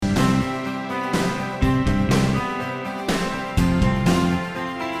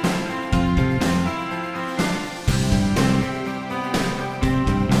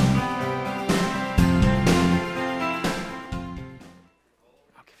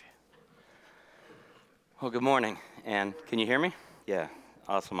Well, good morning. And can you hear me? Yeah,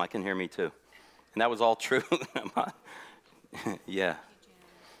 awesome. I can hear me too. And that was all true. Yeah.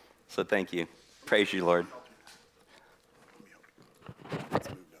 So thank you. Praise you, Lord.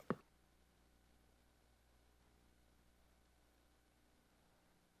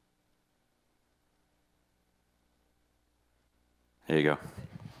 There you go.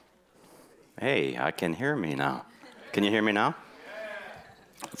 Hey, I can hear me now. Can you hear me now?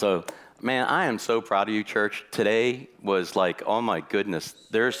 So, man, I am so proud of you, church. Today was like, oh my goodness,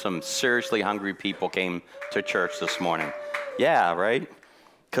 there's some seriously hungry people came to church this morning. Yeah, right?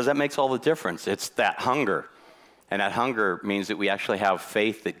 Because that makes all the difference. It's that hunger. And that hunger means that we actually have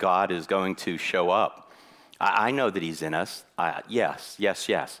faith that God is going to show up. I know that he's in us.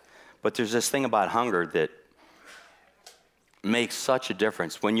 Yes. But there's this thing about hunger that makes such a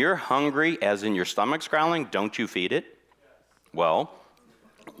difference. When you're hungry, as in your stomach's growling, don't you feed it? Well,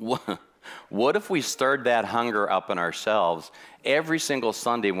 what if we stirred that hunger up in ourselves every single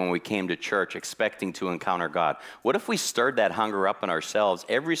Sunday when we came to church expecting to encounter God? What if we stirred that hunger up in ourselves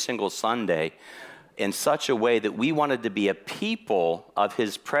every single Sunday in such a way that we wanted to be a people of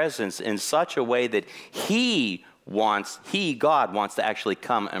his presence in such a way that God wants to actually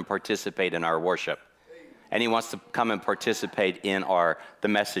come and participate in our worship. And he wants to come and participate in the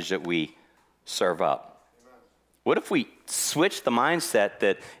message that we serve up. What if we switch the mindset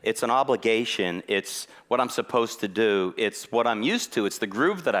that it's an obligation, it's what I'm supposed to do, it's what I'm used to, it's the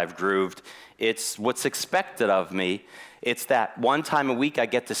groove that I've grooved, it's what's expected of me, it's that one time a week I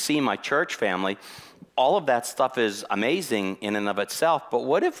get to see my church family. All of that stuff is amazing in and of itself, but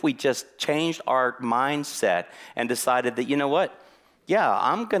what if we just changed our mindset and decided that, you know what? Yeah,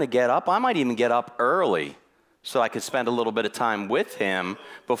 I'm going to get up. I might even get up early so I could spend a little bit of time with him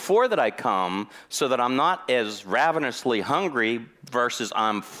before that I come so that I'm not as ravenously hungry versus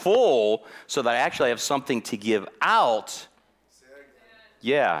I'm full so that I actually have something to give out.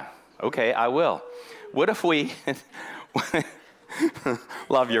 Yeah, okay, I will. What if we,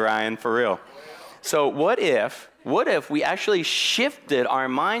 love you, Ryan, for real. So what if we actually shifted our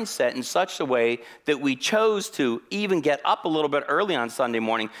mindset in such a way that we chose to even get up a little bit early on Sunday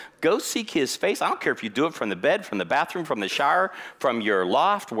morning, go seek his face. I don't care if you do it from the bed, from the bathroom, from the shower, from your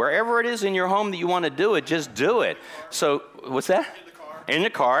loft, wherever it is in your home that you want to do it, just do it. So what's that? In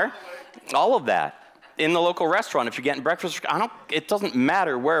the car. All of that. In the local restaurant, if you're getting breakfast, it doesn't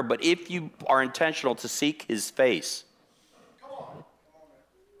matter where, but if you are intentional to seek his face,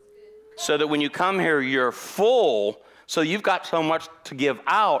 so that when you come here, you're full, so you've got so much to give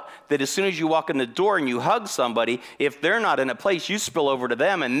out that as soon as you walk in the door and you hug somebody, if they're not in a place, you spill over to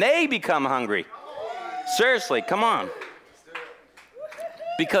them and they become hungry. Seriously, come on.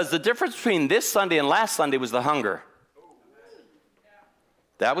 Because the difference between this Sunday and last Sunday was the hunger.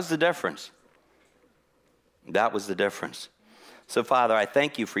 That was the difference. That was the difference. So, Father, I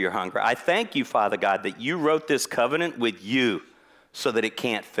thank you for your hunger. I thank you, Father God, that you wrote this covenant with you so that it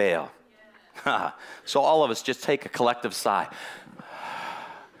can't fail. So all of us just take a collective sigh.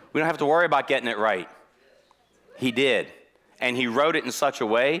 We don't have to worry about getting it right. He did. And he wrote it in such a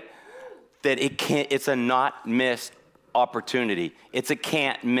way that it's a not miss opportunity. It's a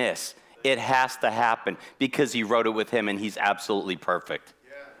can't miss. It has to happen because he wrote it with him and he's absolutely perfect.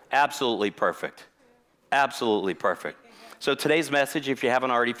 Absolutely perfect. Absolutely perfect. So today's message, if you haven't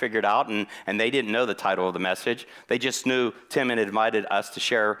already figured out, and they didn't know the title of the message, they just knew Tim had invited us to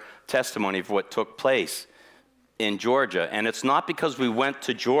share testimony of what took place in Georgia. And it's not because we went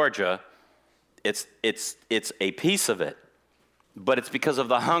to Georgia, it's a piece of it, but it's because of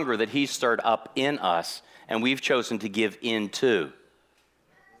the hunger that he stirred up in us, and we've chosen to give in to.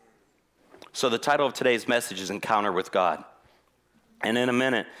 So the title of today's message is Encounter with God. And in a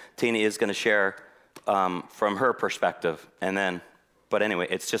minute, Tina is going to share from her perspective, but anyway,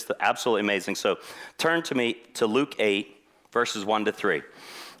 it's just absolutely amazing. So turn to me to Luke 8, verses 1-3.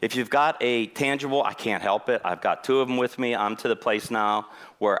 If you've got a tangible, I can't help it. I've got two of them with me. I'm to the place now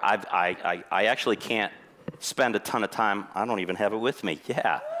where I actually can't spend a ton of time. I don't even have it with me.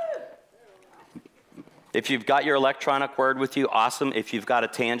 Yeah. If you've got your electronic word with you, awesome. If you've got a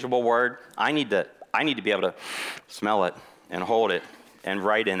tangible word, I need to be able to smell it and hold it and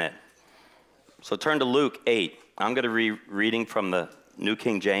write in it. So turn to Luke 8. I'm going to be reading from the New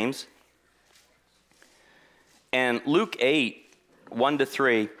King James. And Luke 8,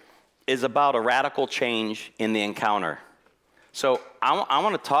 1-3, is about a radical change in the encounter. So I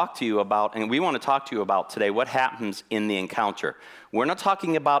want to talk to you about, and we want to talk to you about today, what happens in the encounter. We're not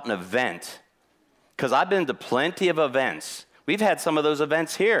talking about an event, because I've been to plenty of events. We've had some of those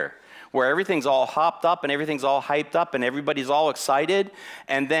events here, where everything's all hopped up and everything's all hyped up and everybody's all excited.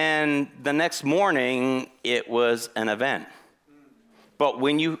 And then the next morning, it was an event. But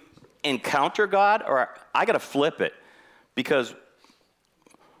when you encounter God, or I got to flip it, because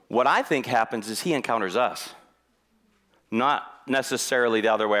what I think happens is he encounters us, not necessarily the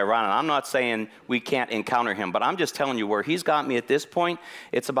other way around. And I'm not saying we can't encounter him, but I'm just telling you where he's got me at this point,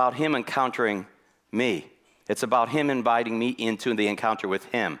 it's about him encountering me. It's about him inviting me into the encounter with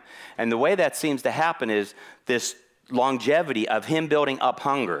him. And the way that seems to happen is this longevity of him building up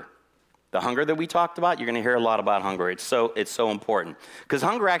hunger. The hunger that we talked about, you're going to hear a lot about hunger. It's so important. Because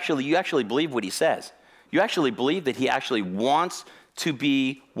hunger you actually believe what he says. You actually believe that he actually wants to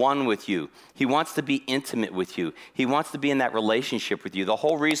be one with you. He wants to be intimate with you. He wants to be in that relationship with you. The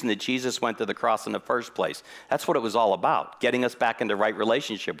whole reason that Jesus went to the cross in the first place, that's what it was all about, getting us back into right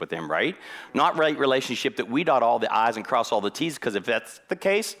relationship with him, right? Not right relationship that we dot all the I's and cross all the T's, because if that's the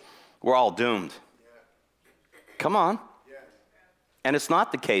case, we're all doomed. Come on. And it's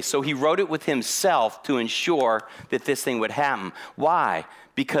not the case. So he wrote it with himself to ensure that this thing would happen. Why?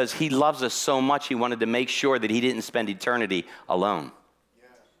 Because he loves us so much, he wanted to make sure that he didn't spend eternity alone.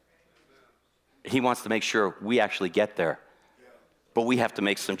 He wants to make sure we actually get there. But we have to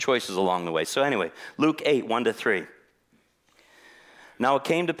make some choices along the way. So anyway, Luke 8, 1-3. Now it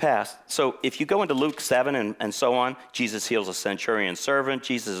came to pass, so if you go into Luke 7 and so on, Jesus heals a centurion's servant.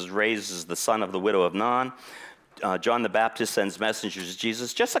 Jesus raises the son of the widow of Non. John the Baptist sends messengers to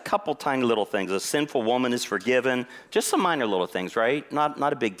Jesus. Just a couple tiny little things. A sinful woman is forgiven. Just some minor little things, right?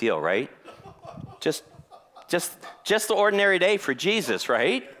 Not a big deal, right? Just the ordinary day for Jesus,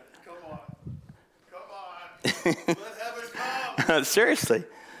 right? Come on. Let heaven come. Seriously.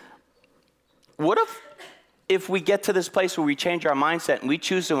 What if we get to this place where we change our mindset and we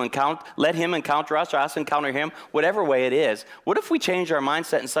choose to let him encounter us or us encounter him, whatever way it is, what if we change our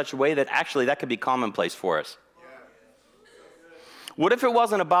mindset in such a way that actually that could be commonplace for us? What if it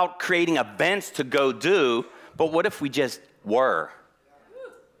wasn't about creating events to go do, but what if we just were?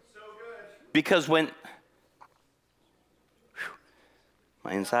 Because my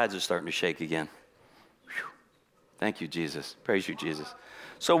insides are starting to shake again. Thank you, Jesus. Praise you, Jesus.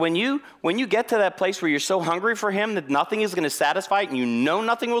 So when you get to that place where you're so hungry for him that nothing is going to satisfy it, and you know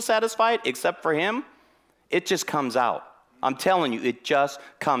nothing will satisfy it except for him, it just comes out. I'm telling you, it just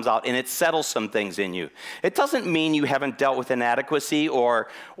comes out, and it settles some things in you. It doesn't mean you haven't dealt with inadequacy or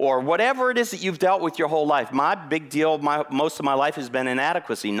whatever it is that you've dealt with your whole life. My big deal, most of my life has been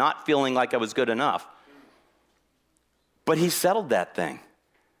inadequacy, not feeling like I was good enough. But he settled that thing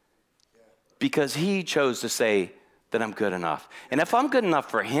because he chose to say that I'm good enough. And if I'm good enough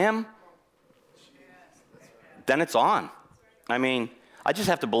for him, then it's on. I mean, I just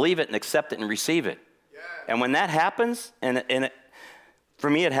have to believe it and accept it and receive it. And when that happens, for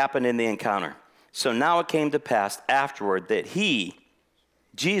me it happened in the encounter. So now it came to pass afterward that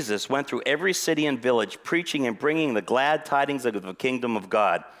Jesus, went through every city and village, preaching and bringing the glad tidings of the kingdom of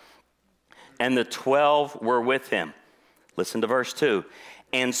God. And the 12 were with him. Listen to verse 2.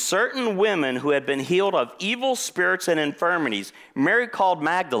 And certain women who had been healed of evil spirits and infirmities, Mary called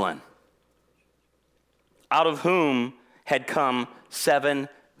Magdalene, out of whom had come 7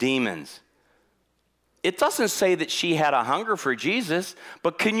 demons. It doesn't say that she had a hunger for Jesus,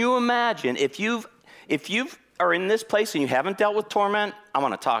 but can you imagine if you are in this place and you haven't dealt with torment, I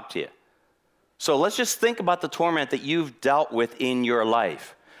want to talk to you. So let's just think about the torment that you've dealt with in your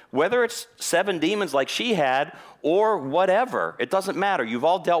life. Whether it's 7 demons like she had or whatever, it doesn't matter. You've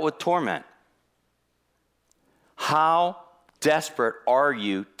all dealt with torment. How desperate are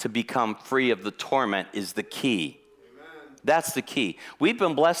you to become free of the torment is the key. That's the key. We've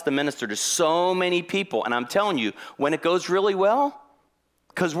been blessed to minister to so many people, and I'm telling you, when it goes really well,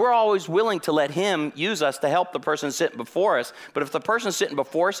 because we're always willing to let him use us to help the person sitting before us, but if the person sitting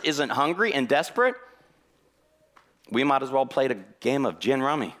before us isn't hungry and desperate, we might as well play a game of gin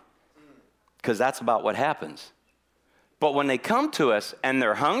rummy, because that's about what happens. But when they come to us and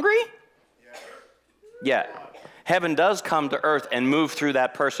they're hungry, yeah, heaven does come to earth and move through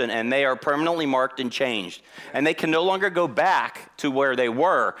that person, and they are permanently marked and changed. And they can no longer go back to where they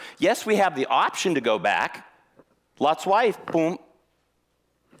were. Yes, we have the option to go back. Lot's wife, boom,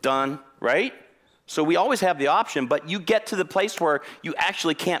 done, right? So we always have the option, but you get to the place where you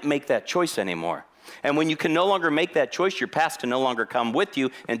actually can't make that choice anymore. And when you can no longer make that choice, your past can no longer come with you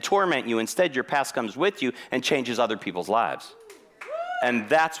and torment you. Instead, your past comes with you and changes other people's lives. And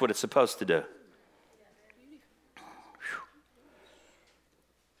that's what it's supposed to do.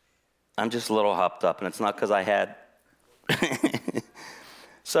 I'm just a little hopped up, and it's not because I had.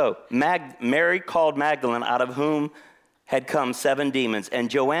 So Mary called Magdalene, out of whom had come 7 demons, and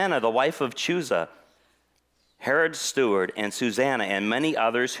Joanna, the wife of Chuza, Herod's steward, and Susanna, and many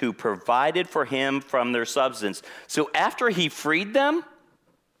others who provided for him from their substance. So after he freed them,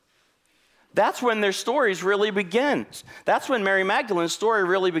 that's when their stories really begins. That's when Mary Magdalene's story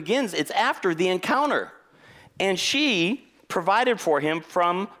really begins. It's after the encounter. And she provided for him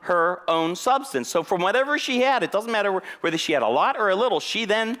from her own substance. So from whatever she had, it doesn't matter whether she had a lot or a little, she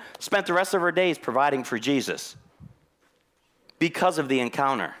then spent the rest of her days providing for Jesus because of the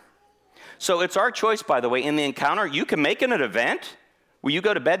encounter. So it's our choice, by the way, in the encounter. You can make it an event where you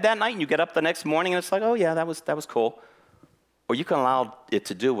go to bed that night and you get up the next morning and it's like, oh yeah, that was cool. Or you can allow it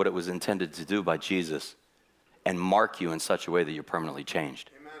to do what it was intended to do by Jesus and mark you in such a way that you're permanently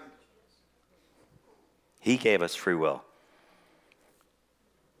changed. Amen. He gave us free will.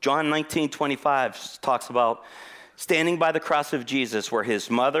 John 19:25 talks about standing by the cross of Jesus were his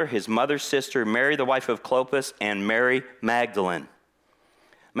mother's sister, Mary, the wife of Clopas, and Mary Magdalene.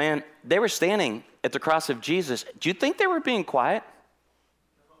 Man, they were standing at the cross of Jesus. Do you think they were being quiet?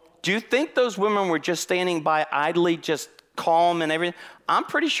 Do you think those women were just standing by idly, just calm and everything? I'm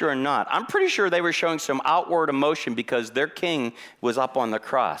pretty sure not. I'm pretty sure they were showing some outward emotion because their king was up on the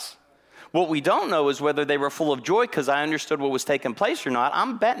cross. What we don't know is whether they were full of joy because I understood what was taking place or not.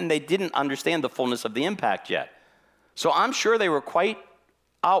 I'm betting they didn't understand the fullness of the impact yet. So I'm sure they were quite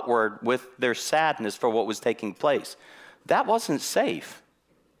outward with their sadness for what was taking place. That wasn't safe.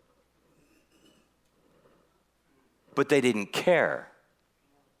 But they didn't care.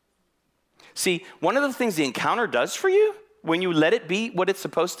 See, one of the things the encounter does for you, when you let it be what it's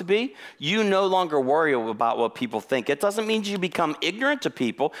supposed to be, you no longer worry about what people think. It doesn't mean you become ignorant to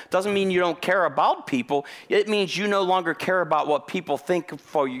people. It doesn't mean you don't care about people. It means you no longer care about what people think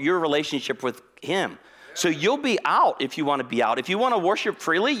for your relationship with him. So you'll be out if you want to be out. If you want to worship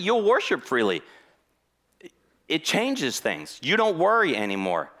freely, you'll worship freely. It changes things. You don't worry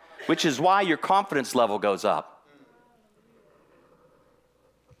anymore, which is why your confidence level goes up.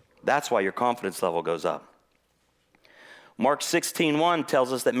 That's why your confidence level goes up. Mark 16:1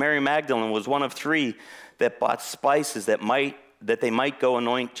 tells us that Mary Magdalene was one of 3 that bought spices that they might go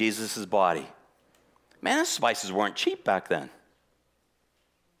anoint Jesus' body. Man, those spices weren't cheap back then.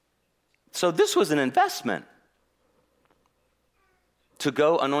 So this was an investment to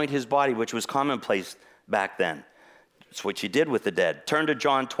go anoint his body, which was commonplace back then. It's what you did with the dead. Turn to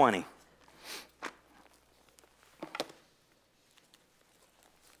John 20.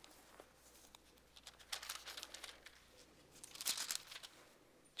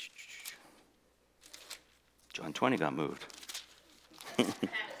 John 20 got moved.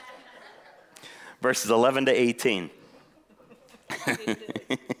 Verses 11 to 18.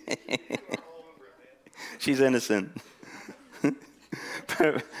 She's innocent.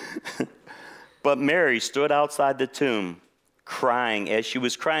 But Mary stood outside the tomb, crying. As she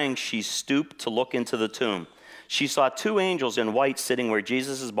was crying, she stooped to look into the tomb. She saw 2 angels in white sitting where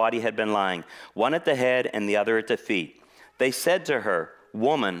Jesus' body had been lying, one at the head and the other at the feet. They said to her,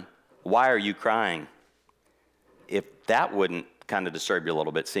 "Woman, why are you crying?" If that wouldn't kind of disturb you a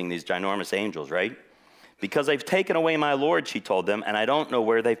little bit, seeing these ginormous angels, right? "Because they've taken away my Lord," she told them, "and I don't know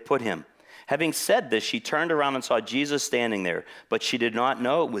where they've put him." Having said this, she turned around and saw Jesus standing there, but she did not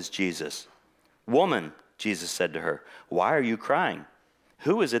know it was Jesus. "Woman," Jesus said to her, "why are you crying?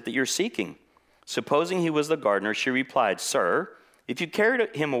 Who is it that you're seeking?" Supposing he was the gardener, she replied, "Sir, if you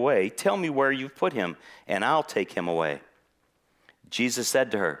carried him away, tell me where you've put him, and I'll take him away." Jesus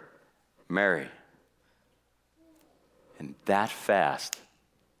said to her, "Mary." And that fast,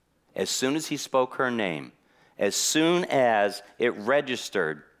 as soon as he spoke her name, as soon as it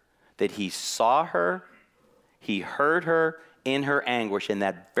registered that he saw her, he heard her in her anguish, in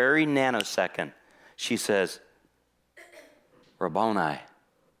that very nanosecond, she says, "Rabboni."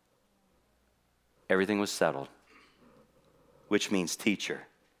 Everything was settled, which means teacher.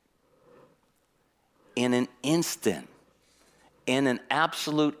 In an instant, in an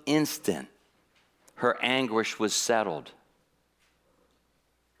absolute instant, her anguish was settled.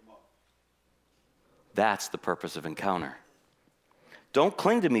 That's the purpose of encounter. "Don't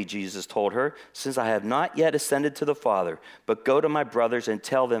cling to me," Jesus told her, "since I have not yet ascended to the Father, but go to my brothers and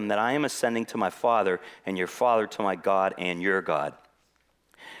tell them that I am ascending to my Father and your Father, to my God and your God."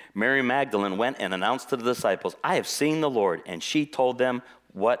 Mary Magdalene went and announced to the disciples, "I have seen the Lord," and she told them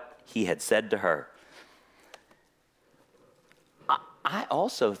what he had said to her. I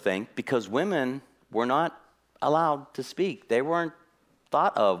also think because women were not allowed to speak, they weren't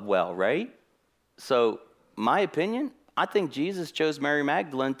thought of well, right? So, my opinion, I think Jesus chose Mary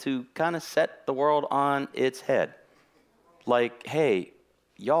Magdalene to kind of set the world on its head. Like, hey,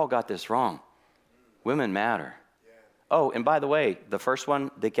 y'all got this wrong. Women matter. Oh, and by the way, the first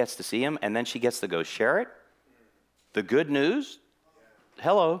one that gets to see him, and then she gets to go share it. The good news.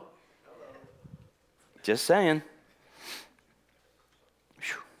 Hello. Just saying.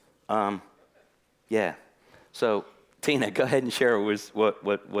 Yeah. So, Tina, go ahead and share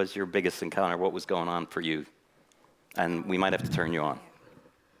what was your biggest encounter. What was going on for you? And we might have to turn you on.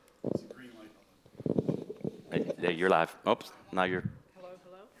 You're live. Oops. Now you're.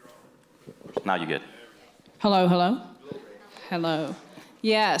 Now you're good. Hello.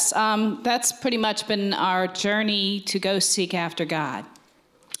 Yes, that's pretty much been our journey to go seek after God.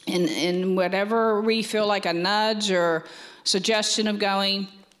 And whatever we feel like a nudge or suggestion of going,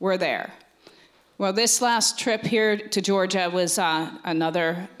 we're there. Well, this last trip here to Georgia was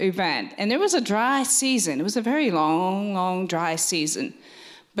another event. And there was a dry season. It was a very long, dry season.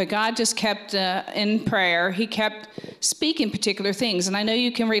 But God just kept in prayer. He kept speaking particular things. And I know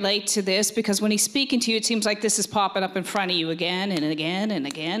you can relate to this because when he's speaking to you, it seems like this is popping up in front of you again and again and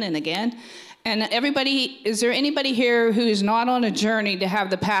again and again. And everybody, is there anybody here who is not on a journey to have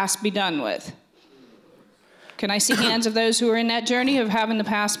the past be done with? Can I see hands of those who are in that journey of having the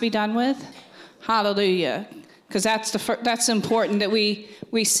past be done with? Hallelujah. Because that's important that we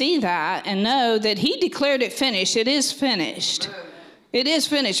see that and know that he declared it finished. It is finished. It is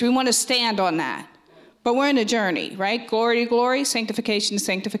finished. We want to stand on that. But we're in a journey, right? Glory to glory, sanctification to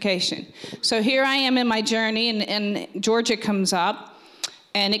sanctification. So here I am in my journey, and Georgia comes up.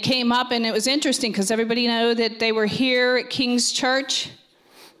 And it came up, and it was interesting because everybody know that they were here at King's Church,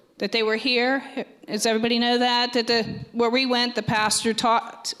 that they were here. Does everybody know that? Where we went, the pastor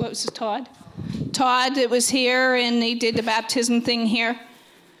taught, what was it, Todd? Todd that was here, and he did the baptism thing here.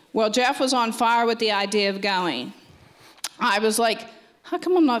 Well, Jeff was on fire with the idea of going. I was like, how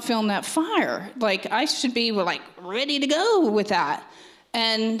come I'm not feeling that fire? Like, I should be, like, ready to go with that.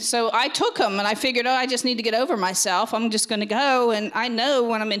 And so I took him, and I figured, I just need to get over myself. I'm just going to go, and I know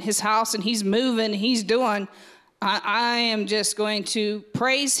when I'm in his house and he's moving, he's doing, I am just going to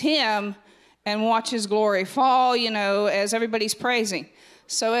praise him and watch his glory fall, as everybody's praising.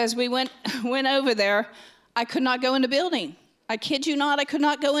 So as we went over there, I could not go in the building. I kid you not, I could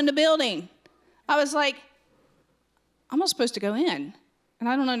not go in the building. I was like, I'm not supposed to go in. And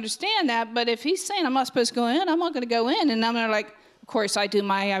I don't understand that, but if he's saying I'm not supposed to go in, I'm not going to go in. And I'm like, of course, I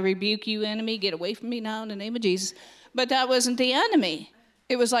rebuke you, enemy, get away from me now in the name of Jesus. But that wasn't the enemy.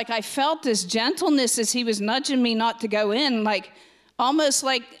 It was like I felt this gentleness as he was nudging me not to go in, like almost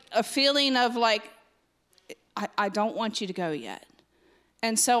like a feeling of like, I don't want you to go yet.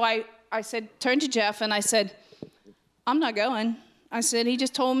 And so I said, turned to Jeff, and I said, I'm not going. I said, he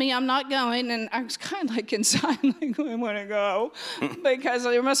just told me I'm not going, and I was kind of like inside, like, I want to go, because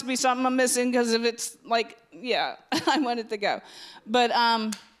there must be something I'm missing, because if it's like, yeah, I wanted to go. But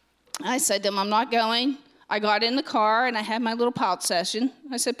I said to him, I'm not going. I got in the car, and I had my little pout session.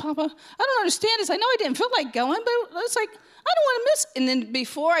 I said, Papa, I don't understand this. I know I didn't feel like going, but it's like, I don't want to miss. And then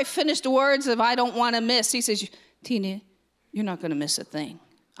before I finished the words of I don't want to miss, he says, Tina, you're not going to miss a thing.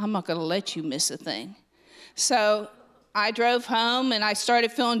 I'm not going to let you miss a thing. So I drove home, and I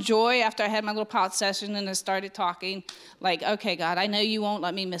started feeling joy after I had my little pout session, and I started talking like, okay, God, I know you won't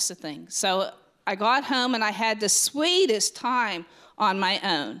let me miss a thing. So I got home, and I had the sweetest time on my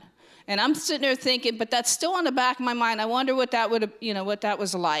own. And I'm sitting there thinking, but that's still on the back of my mind. I wonder what that would, what that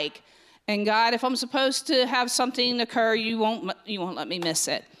was like. And God, if I'm supposed to have something occur, you won't let me miss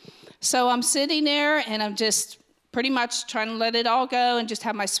it. So I'm sitting there, and I'm just pretty much trying to let it all go and just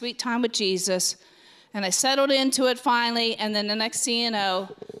have my sweet time with Jesus. And I settled into it finally, and then the next thing you know,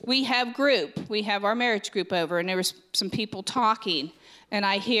 we have our marriage group over, and there was some people talking, and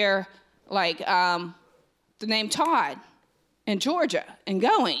I hear, like, the name Todd in Georgia and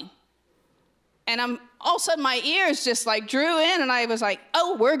going. And all of a sudden my ears just, like, drew in, and I was like,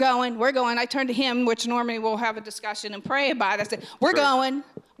 oh, we're going. I turned to him, which normally we'll have a discussion and pray about it. I said, we're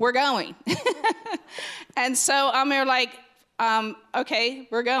going. And so I'm there like, okay,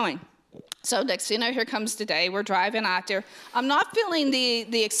 we're going. So next thing you know, here comes today. We're driving out there. I'm not feeling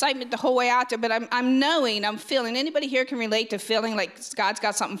the excitement the whole way out there, but I'm feeling. Anybody here can relate to feeling like God's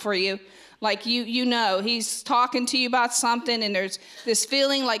got something for you? Like he's talking to you about something, and there's this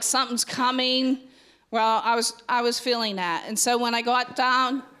feeling like something's coming. Well, I was feeling that. And so when I got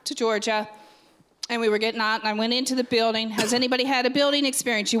down to Georgia, and we were getting out, and I went into the building. Has anybody had a building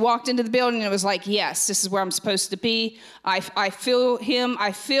experience? You walked into the building, and it was like, yes, this is where I'm supposed to be. I feel him,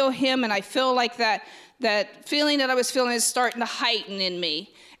 and I feel like that feeling that I was feeling is starting to heighten in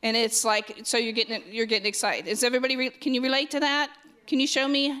me. And it's like, so you're getting excited. Is everybody, can you relate to that? Can you show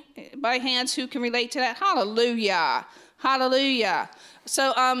me by hands who can relate to that? Hallelujah.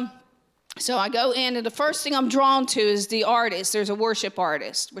 So So I go in, and the first thing I'm drawn to is the artist. There's a worship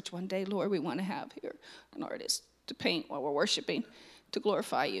artist, which one day, Lord, we want to have here, an artist to paint while we're worshiping to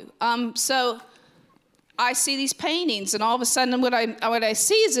glorify you. So I see these paintings, and all of a sudden what I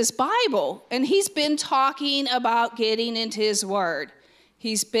see is this Bible, and he's been talking about getting into his word.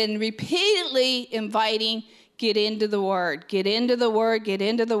 He's been repeatedly inviting, get into the word, get into the word, get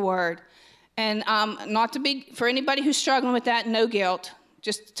into the word. And not to be, for anybody who's struggling with that, no guilt.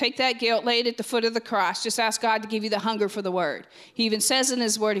 Just take that guilt, lay it at the foot of the cross. Just ask God to give you the hunger for the word. He even says in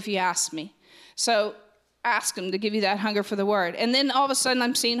his word, if you ask me. So ask him to give you that hunger for the word. And then all of a sudden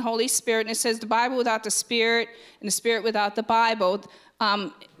I'm seeing Holy Spirit, and it says the Bible without the Spirit and the Spirit without the Bible.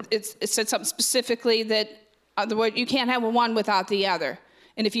 It said something specifically that the word, you can't have one without the other.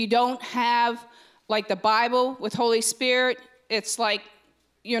 And if you don't have like the Bible with Holy Spirit, it's like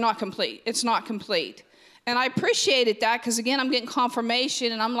you're not complete. It's not complete. And I appreciated that because, again, I'm getting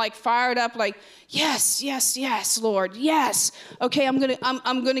confirmation, and I'm like fired up, like, yes, yes, yes, Lord, yes. Okay, I'm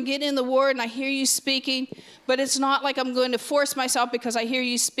gonna get in the Word, and I hear you speaking, but it's not like I'm going to force myself because I hear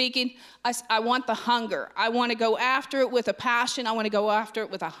you speaking. I want the hunger. I want to go after it with a passion. I want to go after it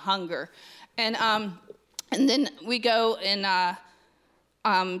with a hunger. And then we go and.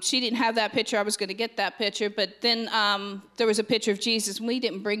 She didn't have that picture. I was going to get that picture. But then there was a picture of Jesus, and we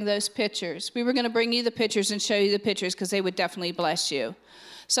didn't bring those pictures. We were going to bring you the pictures and show you the pictures because they would definitely bless you.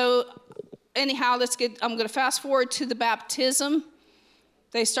 So anyhow, I'm going to fast forward to the baptism.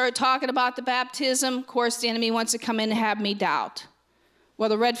 They start talking about the baptism. Of course, the enemy wants to come in and have me doubt. Well,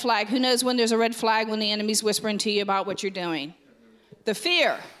 the red flag, who knows when there's a red flag when the enemy's whispering to you about what you're doing? The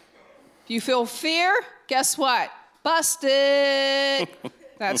fear. If you feel fear, guess what? Busted.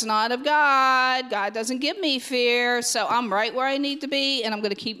 That's not of God. God doesn't give me fear. So I'm right where I need to be, and I'm going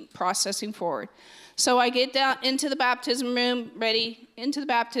to keep processing forward. So I get down into the baptism room, ready, into the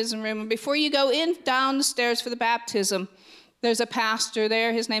baptism room. And before you go down the stairs for the baptism, there's a pastor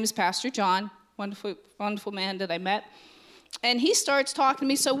there. His name is Pastor John, wonderful, wonderful man that I met. And he starts talking to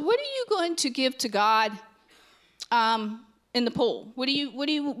me. So what are you going to give to God in the pool? What do you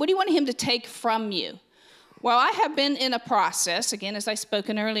want him to take from you? Well, I have been in a process, again, as I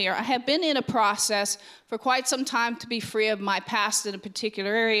spoken earlier, I have been in a process for quite some time to be free of my past in a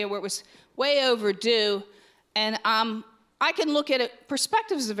particular area where it was way overdue. And I can look at it,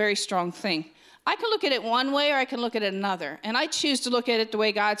 perspective is a very strong thing. I can look at it one way or I can look at it another. And I choose to look at it the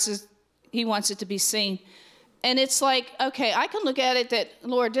way God says he wants it to be seen. And it's like, okay, I can look at it that,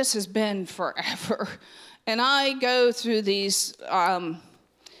 Lord, this has been forever. And I go through these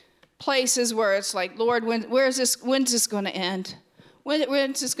places where it's like, Lord, when's this going to end?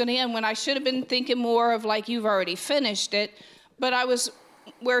 When's this going to end? When I should have been thinking more of like, you've already finished it. But I was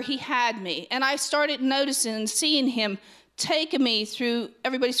where he had me. And I started noticing and seeing him taking me through,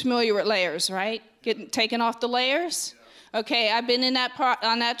 everybody's familiar with layers, right? Getting taken off the layers. Okay, I've been in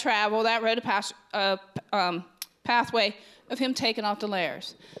on that travel, that road pathway of him taking off the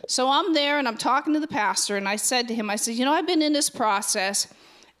layers. So I'm there and I'm talking to the pastor, and I said to him, I said, I've been in this process.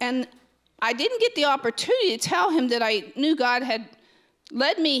 And I didn't get the opportunity to tell him that I knew God had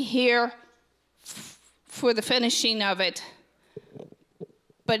led me here for the finishing of it.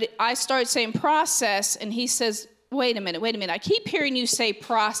 But I started saying process, and he says, wait a minute. I keep hearing you say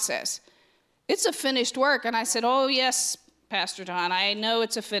process. It's a finished work. And I said, oh, yes, Pastor John, I know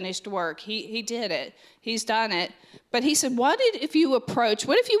it's a finished work. He did it. He's done it. But he said, what if you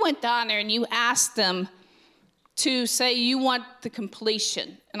went down there and you asked them to say you want the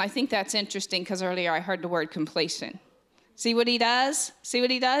completion? And I think that's interesting because earlier I heard the word completion. See what he does?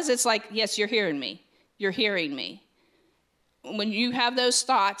 It's like, yes, you're hearing me. You're hearing me. When you have those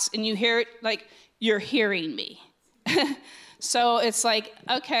thoughts and you hear it, like, you're hearing me. So it's like,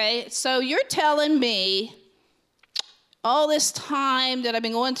 okay, so you're telling me all this time that I've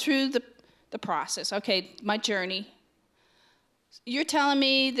been going through the process, okay, my journey. You're telling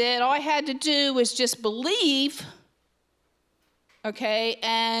me that all I had to do was just believe, okay,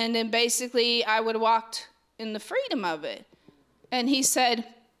 and then basically I would have walked in the freedom of it. And he said,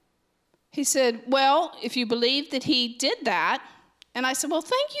 well, if you believe that he did that, and I said, well,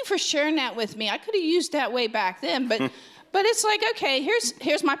 thank you for sharing that with me. I could have used that way back then, but it's like, okay,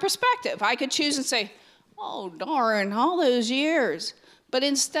 here's my perspective. I could choose and say, oh, darn, all those years. But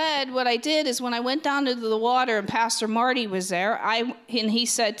instead, what I did is when I went down to the water and Pastor Marty was there, and he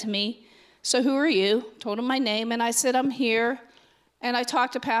said to me, so who are you? Told him my name, and I said, I'm here. And I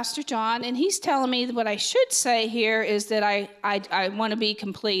talked to Pastor John, and he's telling me that what I should say here is that I want to be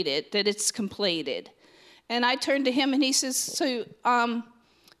completed, that it's completed. And I turned to him, and he says,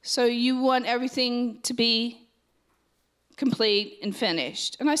 so you want everything to be complete, and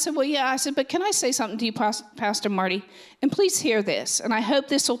finished. And I said, well, yeah. I said, but can I say something to you, Pastor Marty? And please hear this. And I hope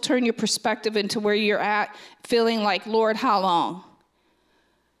this will turn your perspective into where you're at, feeling like, Lord, how long?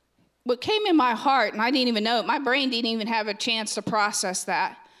 What came in my heart, and I didn't even know it, my brain didn't even have a chance to process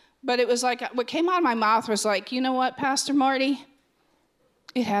that. But it was like, what came out of my mouth was like, you know what, Pastor Marty?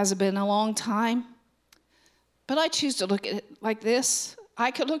 It hasn't been a long time. But I choose to look at it like this.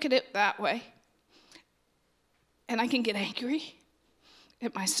 I could look at it that way. And I can get angry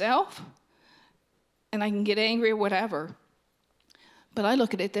at myself. And I can get angry at whatever. But I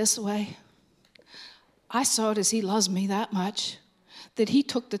look at it this way. I saw it as he loves me that much, that he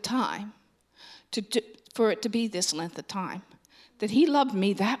took the time for it to be this length of time. That he loved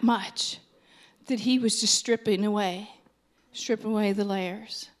me that much, that he was just stripping away the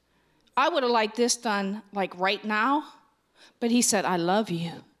layers. I would have liked this done like right now, but he said, I love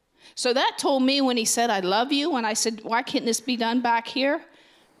you. So that told me when he said, I love you, when I said, why can't this be done back here?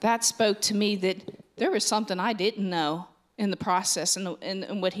 That spoke to me that there was something I didn't know in the process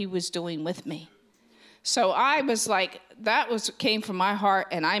and what he was doing with me. So I was like, came from my heart,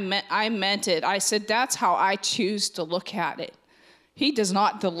 and I meant it. I said, that's how I choose to look at it. He does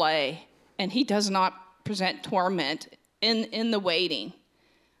not delay, and he does not present torment in the waiting.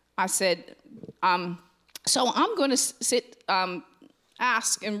 I said, so I'm going to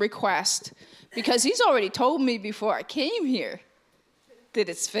ask and request, because he's already told me before I came here that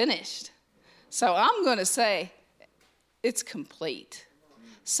it's finished. So I'm going to say it's complete.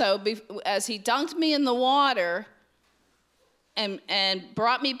 So as he dunked me in the water and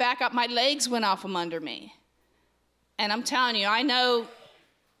brought me back up, my legs went out from under me. And I'm telling you, I know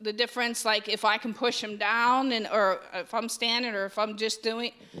the difference, like if I can push him down or if I'm standing or if I'm just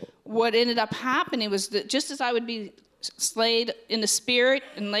doing. What ended up happening was that just as I would be slayed in the spirit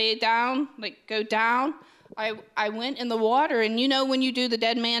and lay down, like go down, I went in the water. And you know when you do the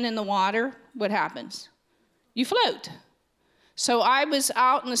dead man in the water, what happens? You float. So I was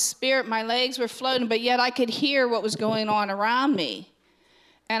out in the spirit, my legs were floating, but yet I could hear what was going on around me.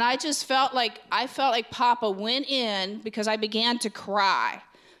 And I just felt like Papa went in, because I began to cry.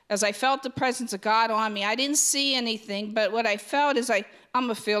 As I felt the presence of God on me, I didn't see anything, but what I felt is I'm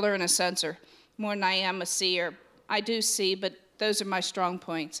a feeler and a sensor more than I am a seer. I do see, but those are my strong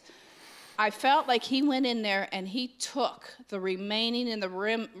points. I felt like he went in there and he took the remaining and the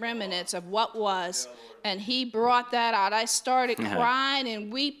remnants of what was, and he brought that out. I started crying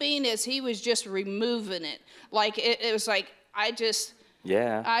and weeping as he was just removing it. Like it was like I just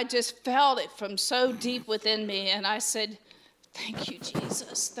felt it from so deep within me, and I said, thank you,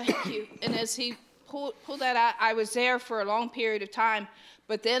 Jesus, thank you. And as he pulled that out, I was there for a long period of time,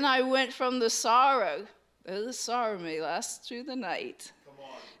 but then I went from the sorrow. Though the sorrow may last through the night,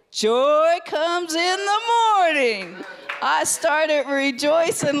 joy comes in the morning. I started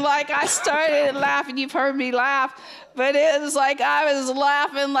rejoicing like I started laughing. You've heard me laugh, but it was like I was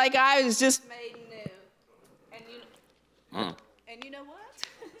laughing like I was just made new. And you know what?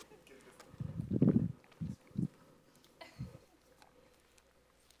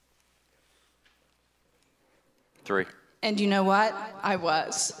 3. And you know what? I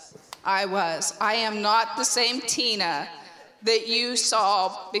was. I am not the same Tina that you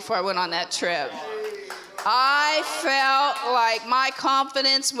saw before I went on that trip. I felt like my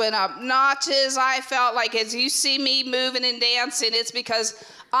confidence went up notches. I felt like as you see me moving and dancing, it's because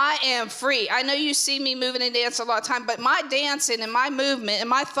I am free. I know you see me moving and dancing a lot of time, but my dancing and my movement and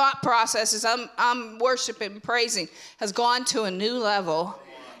my thought processes, I'm worshiping and praising, has gone to a new level.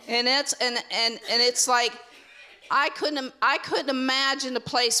 And it's like I couldn't imagine the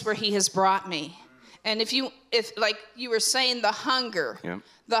place where he has brought me. And if like you were saying, the hunger,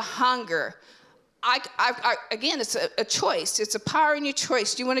 again, it's a choice. It's a power in your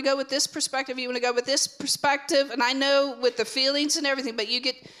choice. Do you want to go with this perspective? You want to go with this perspective? And I know with the feelings and everything, but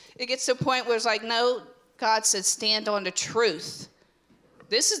it gets to a point where it's like, no, God said, stand on the truth.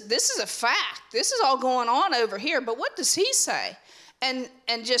 This is a fact. This is all going on over here. But what does he say? And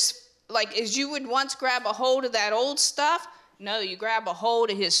just like as you would once grab a hold of that old stuff, no, you grab a hold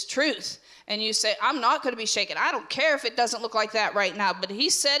of his truth. And you say, I'm not going to be shaken. I don't care if it doesn't look like that right now. But he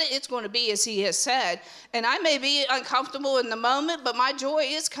said it, it's going to be as he has said. And I may be uncomfortable in the moment, but my joy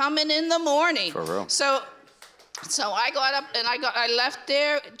is coming in the morning. For real. So I got up and I left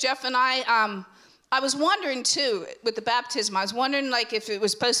there. Jeff and I was wondering too, with the baptism, I was wondering like if it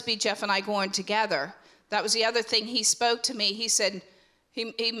was supposed to be Jeff and I going together. That was the other thing he spoke to me. He said,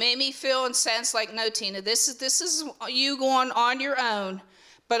 he made me feel and sense like, no, Tina, this is you going on your own.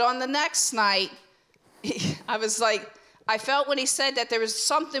 But on the next night, I was like, I felt when he said that there was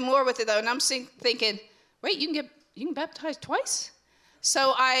something more with it, though. And I'm thinking, wait, you can get you can baptize twice?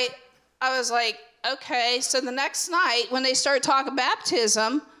 So I was like, okay. So the next night when they started talking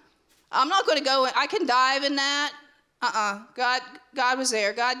baptism, I'm not going to go, I can dive in that. God was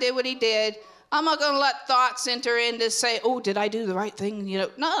there. God did what he did. I'm not going to let thoughts enter in to say, oh, did I do the right thing?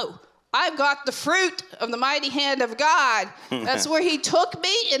 No. I've got the fruit of the mighty hand of God. That's where he took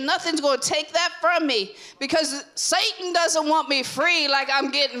me, and nothing's going to take that from me, because Satan doesn't want me free like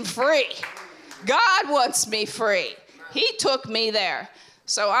I'm getting free. God wants me free. He took me there.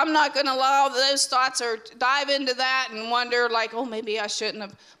 So I'm not going to allow those thoughts or dive into that and wonder like, oh, maybe I shouldn't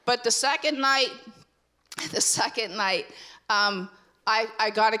have. But the second night,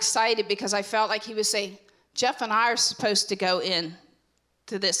 I got excited because I felt like he was saying, Jeff and I are supposed to go in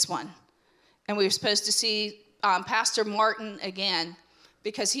to this one. And we were supposed to see Pastor Martin again,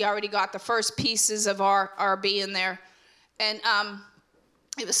 because he already got the first pieces of our being there. And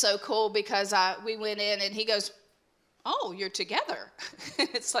it was so cool because we went in and he goes, oh, you're together.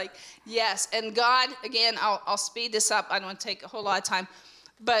 It's like, yes. And God, again, I'll speed this up. I don't want to take a whole lot of time.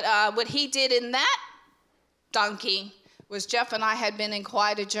 But what he did in that donkey was Jeff and I had been in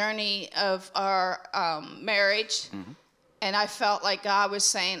quite a journey of our marriage. Mm-hmm. And I felt like God was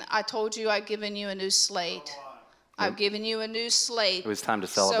saying, I told you I've given you a new slate. I've given you a new slate. It was time to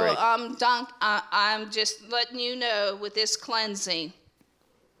celebrate. So I'm just letting you know with this cleansing,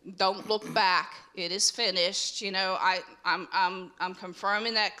 don't look back. It is finished. I'm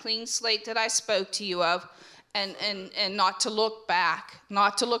confirming that clean slate that I spoke to you of, and not to look back.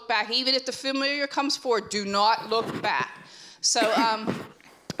 Not to look back. Even if the familiar comes forward, do not look back. So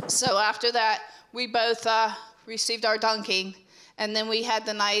after that, we both received our dunking, and then we had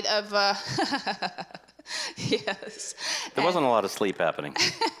the night of yes. There wasn't a lot of sleep happening.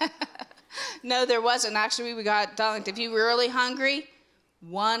 No, there wasn't. Actually, we got dunked. If you were really hungry,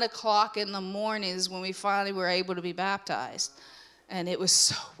 1:00 in the morning is when we finally were able to be baptized, and it was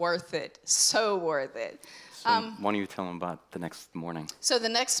so worth it. So worth it. So why don't you tell them about the next morning? So the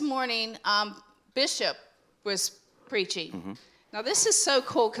next morning, Bishop was preaching. Mm-hmm. Now, this is so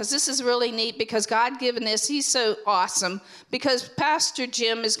cool because this is really neat because God given this. He's so awesome because Pastor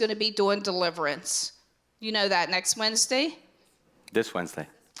Jim is going to be doing deliverance. You know that next Wednesday? This Wednesday.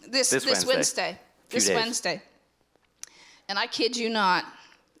 This Wednesday. This Wednesday. And I kid you not.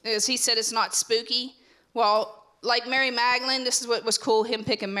 As he said, it's not spooky. Well, like Mary Magdalene, this is what was cool, him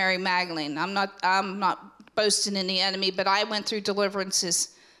picking Mary Magdalene. I'm not boasting in the enemy, but I went through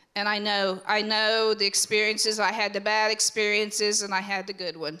deliverances. And I know the experiences. I had the bad experiences and I had the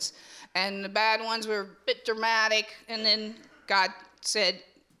good ones. And the bad ones were a bit dramatic. And then God said,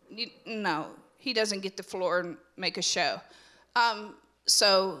 no, he doesn't get the floor and make a show.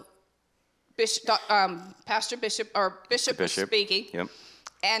 So Pastor Bishop was speaking. Yep.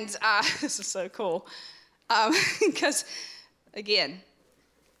 And this is so cool. Because, again,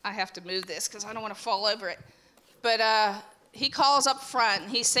 I have to move this because I don't want to fall over it. But he calls up front,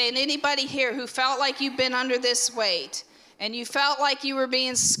 and he's saying, anybody here who felt like you've been under this weight, and you felt like you were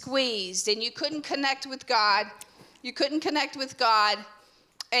being squeezed, and you couldn't connect with God,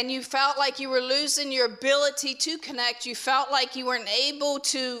 and you felt like you were losing your ability to connect, you felt like you weren't able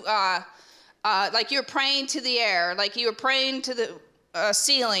to, like you were praying to the air, like you were praying to the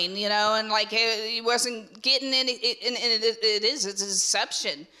ceiling, and like you wasn't getting any, it's a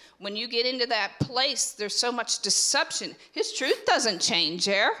deception. When you get into that place, there's so much deception. His truth doesn't change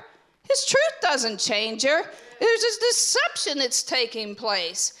there. There's this deception that's taking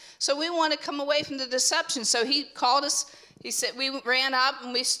place. So we want to come away from the deception. So he called us. He said, we ran up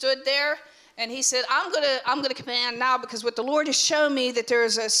and we stood there. And he said, I'm gonna command now because what the Lord has shown me that there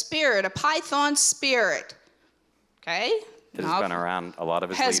is a spirit, a python spirit. Okay? Has been around a lot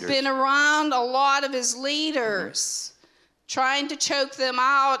of his leaders. Trying to choke them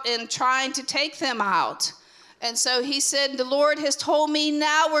out and trying to take them out. And so he said, the Lord has told me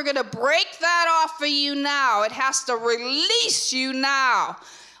now we're going to break that off of you now. It has to release you now.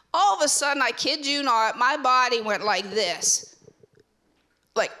 All of a sudden, I kid you not, my body went like this.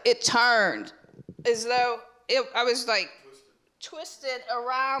 Like it turned as though I was like twisted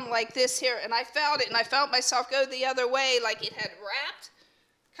around like this here. And I felt it, and I felt myself go the other way like it had wrapped,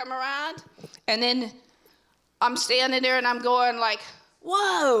 come around. And then I'm standing there and I'm going like,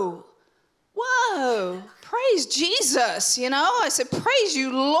 whoa, praise Jesus, I said, praise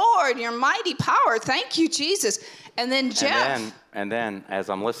you, Lord, your mighty power. Thank you, Jesus. And then Jeff. And then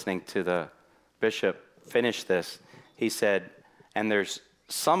as I'm listening to the bishop finish this, he said, and there's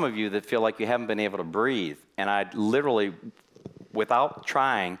some of you that feel like you haven't been able to breathe. And I literally, without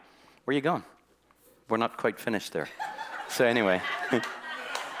trying, where are you going? We're not quite finished there. So anyway.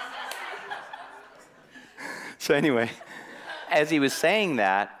 So anyway, as he was saying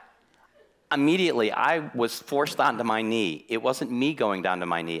that, immediately I was forced onto my knee. It wasn't me going down to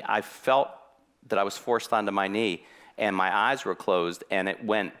my knee. I felt that I was forced onto my knee, and my eyes were closed, and it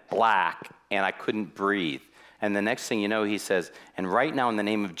went black, and I couldn't breathe. And the next thing you know, he says, and right now in the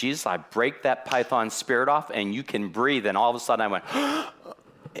name of Jesus, I break that python spirit off, and you can breathe. And all of a sudden I went,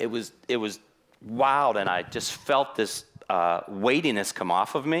 it was wild, and I just felt this weightiness come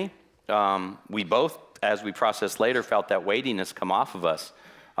off of me. We both, as we processed later, felt that weightiness come off of us,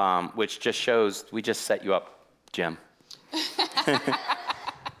 which just shows we just set you up, Jim.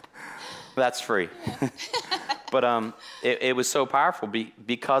 That's free. But it was so powerful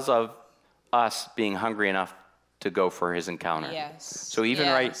because of us being hungry enough to go for his encounter. Yes. So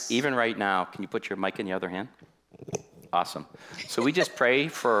even right now, can you put your mic in the other hand? Awesome. So we just pray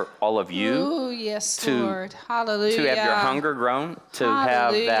for all of you. Oh, yes, Lord. Hallelujah. To have your hunger grown, to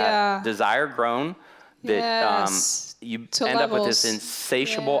have that desire grown, that you end up with this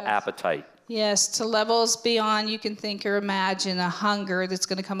insatiable appetite. Yes, to levels beyond you can think or imagine, a hunger that's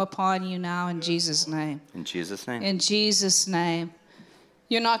going to come upon you now in Jesus' name. In Jesus' name. In Jesus' name.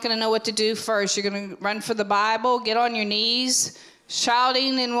 You're not going to know what to do first. You're going to run for the Bible, get on your knees,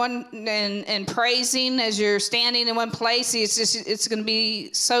 shouting and praising as you're standing in one place. It's going to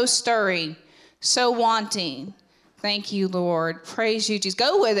be so stirring, so wanting. Thank you, Lord. Praise you, Jesus.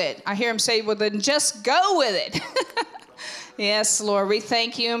 Go with it. I hear him say, well, then just go with it. Yes, Lord, we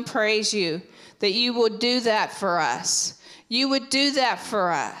thank you and praise you that you would do that for us. You would do that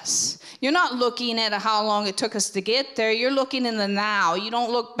for us. You're not looking at how long it took us to get there. You're looking in the now. You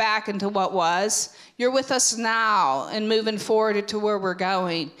don't look back into what was. You're with us now and moving forward to where we're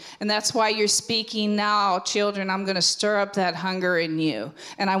going. And that's why you're speaking now, children. I'm going to stir up that hunger in you.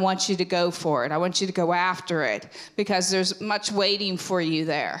 And I want you to go for it. I want you to go after it because there's much waiting for you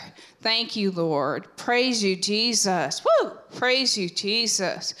there. Thank you, Lord. Praise you, Jesus. Woo! Praise you,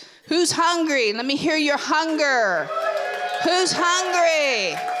 Jesus. Who's hungry? Let me hear your hunger. Who's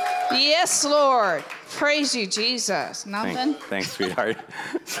hungry? Yes, Lord. Praise you, Jesus. Nothing? Thanks, sweetheart.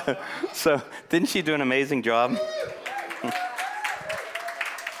 So didn't she do an amazing job?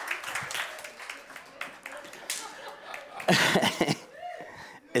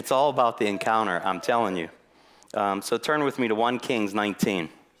 It's all about the encounter, I'm telling you. So turn with me to 1 Kings 19.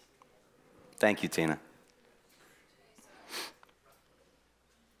 Thank you, Tina.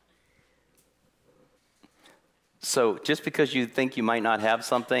 So just because you think you might not have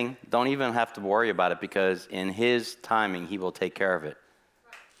something, don't even have to worry about it because in his timing, he will take care of it.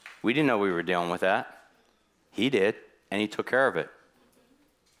 We didn't know we were dealing with that. He did, and he took care of it.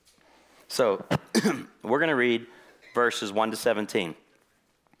 So we're going to read verses 1 to 17.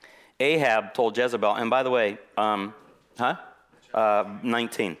 Ahab told Jezebel, and by the way,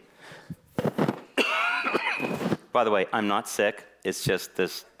 19. By the way, I'm not sick. It's just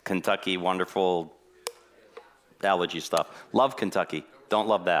this Kentucky wonderful allergy stuff. Love Kentucky. Don't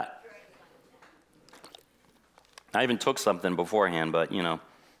love that. I even took something beforehand, but you know.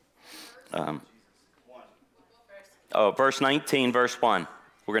 Verse 19, verse 1.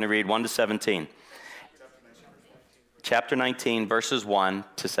 We're going to read 1 to 17. Chapter 19, verses 1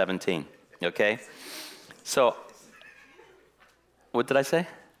 to 17. Okay? So, what did I say?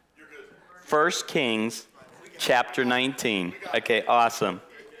 1 Kings, chapter 19. Okay, awesome.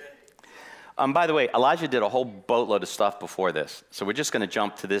 By the way, Elijah did a whole boatload of stuff before this. So we're just going to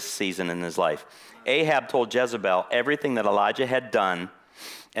jump to this season in his life. Ahab told Jezebel everything that Elijah had done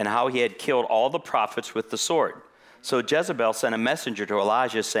and how he had killed all the prophets with the sword. So Jezebel sent a messenger to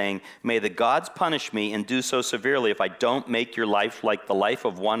Elijah saying, "May the gods punish me and do so severely if I don't make your life like the life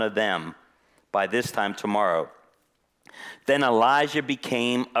of one of them by this time tomorrow." Then Elijah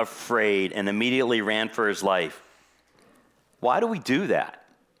became afraid and immediately ran for his life. Why do we do that?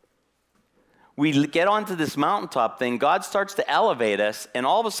 We get onto this mountaintop thing, God starts to elevate us, and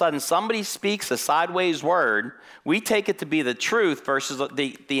all of a sudden somebody speaks a sideways word. We take it to be the truth versus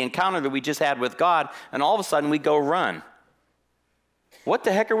the encounter that we just had with God, and all of a sudden we go run. What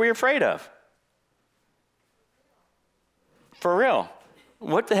the heck are we afraid of? For real.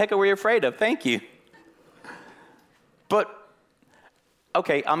 What the heck are we afraid of? Thank you. But,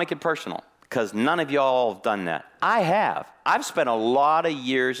 okay, I'll make it personal, because none of y'all have done that. I have. I've spent a lot of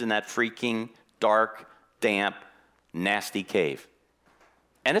years in that freaking dark, damp, nasty cave.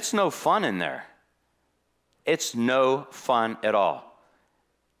 And it's no fun in there. It's no fun at all.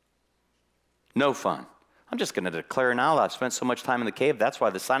 No fun. I'm just going to declare now that I've spent so much time in the cave. That's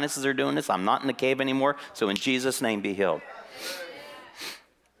why the sinuses are doing this. I'm not in the cave anymore. So in Jesus' name, be healed.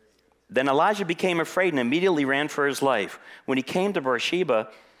 Then Elijah became afraid and immediately ran for his life. When he came to Beersheba,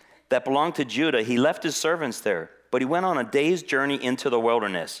 that belonged to Judah, he left his servants there, but he went on a day's journey into the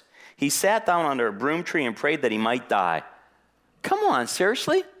wilderness. He sat down under a broom tree and prayed that he might die. Come on,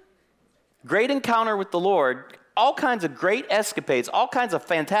 seriously? Great encounter with the Lord, all kinds of great escapades, all kinds of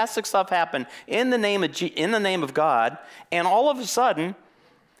fantastic stuff happened in the name of God, and all of a sudden,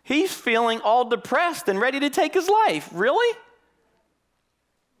 he's feeling all depressed and ready to take his life. Really?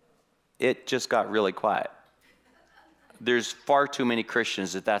 It just got really quiet. There's far too many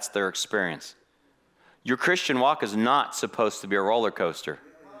Christians that that's their experience. Your Christian walk is not supposed to be a roller coaster.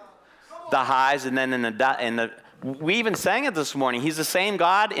 The highs and then we even sang it this morning. He's the same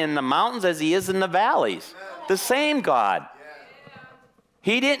God in the mountains as he is in the valleys. The same God.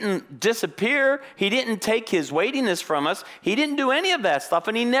 He didn't disappear. He didn't take his weightiness from us. He didn't do any of that stuff,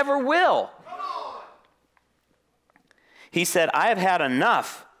 and he never will. He said, I have had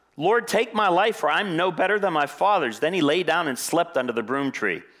enough. Lord, take my life, for I'm no better than my fathers. Then he lay down and slept under the broom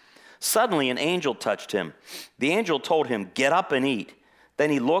tree. Suddenly an angel touched him. The angel told him, get up and eat. Then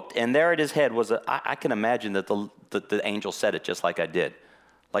he looked, and there at his head was I can imagine that the angel said it just like I did.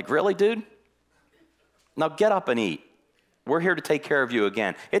 Like, really, dude? Now get up and eat. We're here to take care of you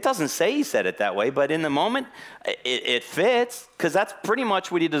again. It doesn't say he said it that way, but in the moment, it fits, because that's pretty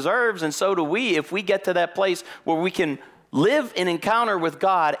much what he deserves, and so do we if we get to that place where we can live an encounter with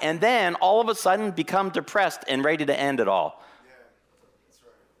God and then all of a sudden become depressed and ready to end it all. Yeah, that's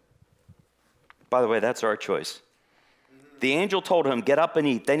right. By the way, that's our choice. The angel told him, get up and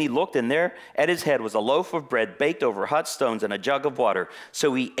eat. Then he looked, and there at his head was a loaf of bread baked over hot stones and a jug of water.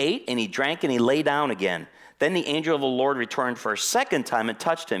 So he ate and he drank and he lay down again. Then the angel of the Lord returned for a second time and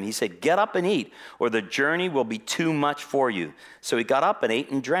touched him. He said, get up and eat, or the journey will be too much for you. So he got up and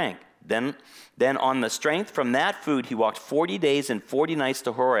ate and drank. Then on the strength from that food, he walked 40 days and 40 nights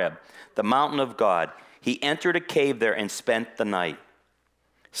to Horeb, the mountain of God. He entered a cave there and spent the night.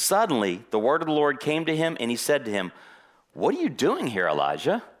 Suddenly, the word of the Lord came to him, and he said to him, what are you doing here,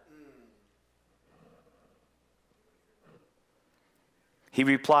 Elijah? He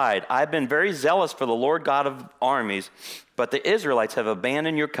replied, I've been very zealous for the Lord God of armies, but the Israelites have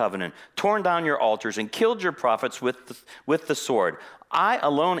abandoned your covenant, torn down your altars, and killed your prophets with the sword. I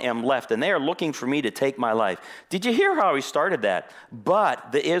alone am left, and they are looking for me to take my life. Did you hear how he started that?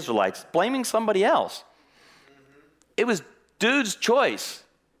 But the Israelites, blaming somebody else. It was dude's choice.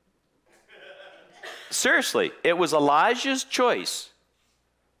 Seriously, it was Elijah's choice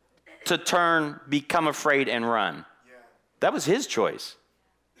to become afraid and run. That was his choice.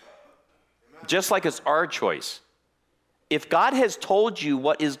 Just like it's our choice. If God has told you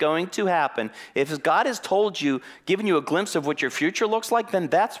what is going to happen, if God has told you, given you a glimpse of what your future looks like, then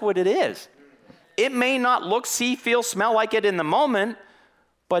that's what it is. It may not look, see, feel, smell like it in the moment,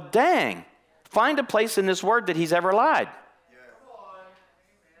 but dang, find a place in this word that he's ever lied.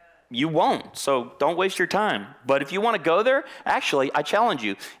 You won't, so don't waste your time. But if you want to go there, actually, I challenge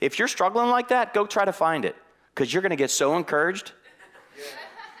you. If you're struggling like that, go try to find it, because you're going to get so encouraged.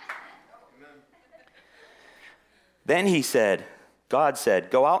 Then God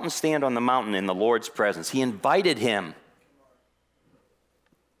said, go out and stand on the mountain in the Lord's presence. He invited him.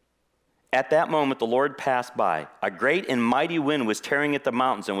 At that moment, the Lord passed by. A great and mighty wind was tearing at the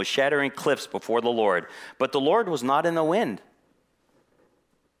mountains and was shattering cliffs before the Lord. But the Lord was not in the wind.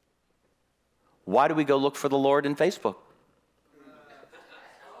 Why do we go look for the Lord in Facebook?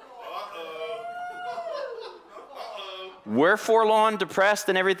 We're forlorn, depressed,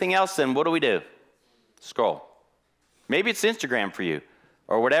 and everything else, then what do? Scroll. Maybe it's Instagram for you,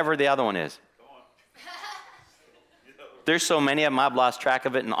 or whatever the other one is. There's so many of them, I've lost track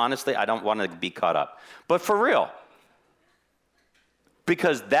of it, and honestly, I don't want to be caught up. But for real,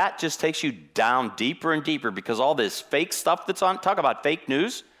 because that just takes you down deeper and deeper, because all this fake stuff that's on, talk about fake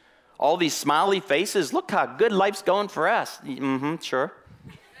news, all these smiley faces, look how good life's going for us. Sure.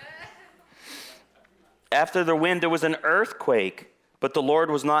 After the wind, there was an earthquake, but the Lord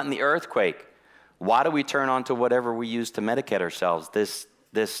was not in the earthquake. Why do we turn on to whatever we use to medicate ourselves?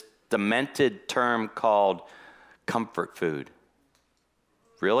 This demented term called comfort food.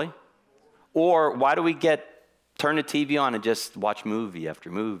 Really? Or why do we turn the TV on and just watch movie after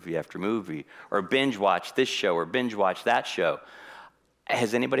movie after movie, or binge watch this show or binge watch that show?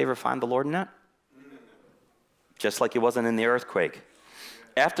 Has anybody ever found the Lord in that? Just like he wasn't in the earthquake.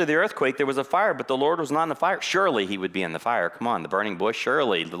 After the earthquake, there was a fire, but the Lord was not in the fire. Surely he would be in the fire. Come on, the burning bush,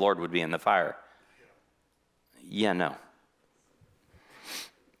 surely the Lord would be in the fire. Yeah, no.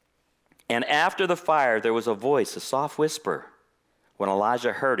 And after the fire, there was a voice, a soft whisper. When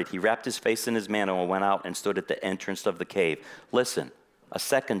Elijah heard it, he wrapped his face in his mantle and went out and stood at the entrance of the cave. Listen, a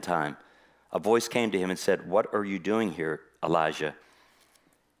second time, a voice came to him and said, what are you doing here, Elijah?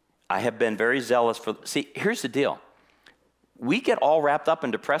 I have been very zealous for, see, here's the deal. We get all wrapped up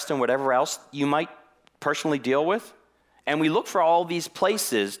and depressed in whatever else you might personally deal with, and we look for all these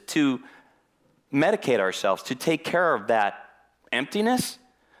places to medicate ourselves, to take care of that emptiness.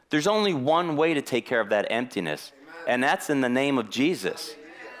 There's only one way to take care of that emptiness, and that's in the name of Jesus.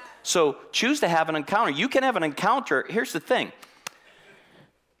 So choose to have an encounter. You can have an encounter. Here's the thing.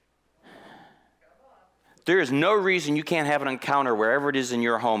 There is no reason you can't have an encounter wherever it is in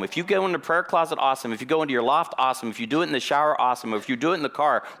your home. If you go in the prayer closet, awesome. If you go into your loft, awesome. If you do it in the shower, awesome. If you do it in the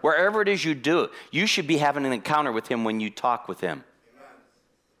car, wherever it is you do it, you should be having an encounter with him when you talk with him. Amen.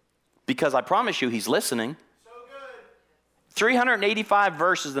 Because I promise you, he's listening. So good. 385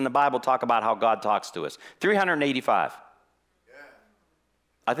 verses in the Bible talk about how God talks to us. 385. Yeah.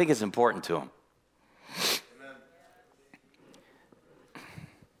 I think it's important to him.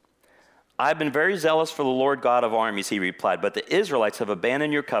 I've been very zealous for the Lord God of armies, he replied, but the Israelites have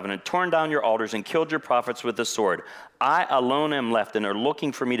abandoned your covenant, torn down your altars, and killed your prophets with the sword. I alone am left, and are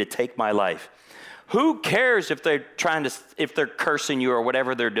looking for me to take my life. Who cares if they're cursing you or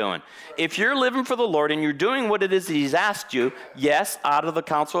whatever they're doing? If you're living for the Lord and you're doing what it is that he's asked you, yes, out of the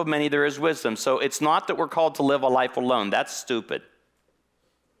counsel of many there is wisdom. So it's not that we're called to live a life alone. That's stupid.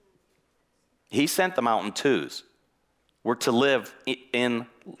 He sent them out in twos. We're to live in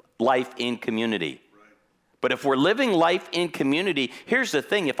life in community. But if we're living life in community, here's the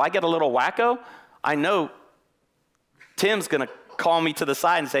thing. If I get a little wacko, I know Tim's going to call me to the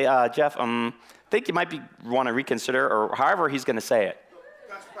side and say, Jeff, I think you might want to reconsider, or however he's going to say it.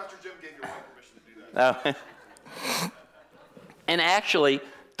 Pastor Jim gave your wife permission to do that. And actually,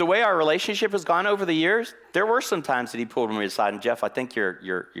 the way our relationship has gone over the years, there were some times that he pulled me aside and, Jeff, I think you're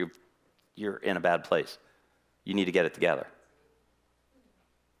in a bad place. You need to get it together.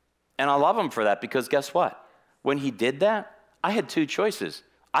 And I love him for that, because guess what? When he did that, I had two choices.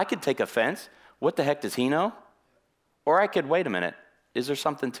 I could take offense. What the heck does he know? Or I could, wait a minute, is there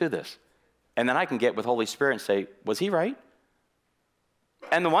something to this? And then I can get with Holy Spirit and say, was he right?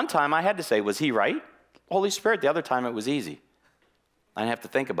 And the one time I had to say, was he right? Holy Spirit. The other time it was easy. I didn't have to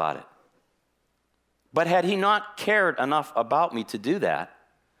think about it. But had he not cared enough about me to do that,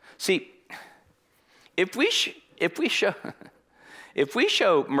 see, if we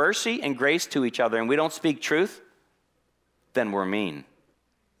show mercy and grace to each other and we don't speak truth, then we're mean.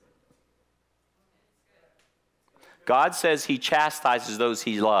 God says he chastises those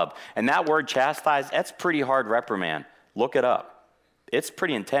he loves. And that word chastise, that's pretty hard reprimand. Look it up. It's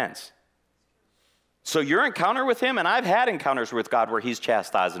pretty intense. So your encounter with him, and I've had encounters with God where he's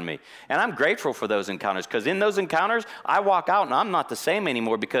chastising me. And I'm grateful for those encounters, because in those encounters, I walk out and I'm not the same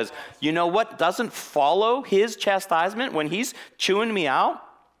anymore, because you know what doesn't follow his chastisement when he's chewing me out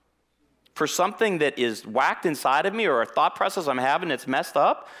for something that is whacked inside of me, or a thought process I'm having that's messed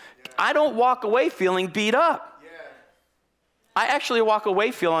up? I don't walk away feeling beat up. I actually walk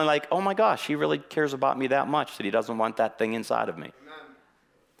away feeling like, oh my gosh, he really cares about me that much that he doesn't want that thing inside of me. Amen.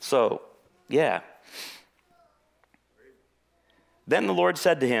 So, yeah. Then the Lord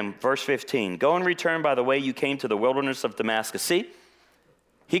said to him, verse 15, go and return by the way you came to the wilderness of Damascus. See,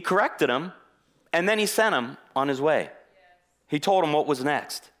 he corrected him, and then he sent him on his way. He told him what was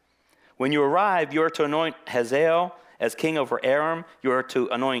next. When you arrive, you are to anoint Hazael as king over Aram. You are to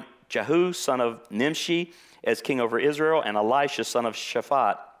anoint Jehu, son of Nimshi, as king over Israel, and Elisha, son of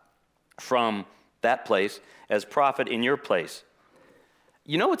Shaphat, from that place, as prophet in your place.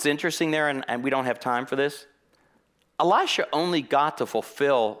 You know what's interesting there, and we don't have time for this? Elisha only got to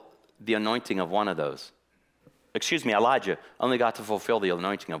fulfill the anointing of one of those. Elijah only got to fulfill the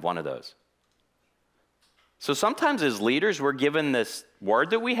anointing of one of those. So sometimes as leaders, we're given this word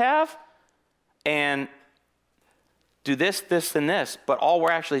that we have, and do this, this, and this, but all we're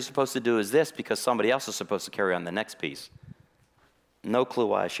actually supposed to do is this, because somebody else is supposed to carry on the next piece. No clue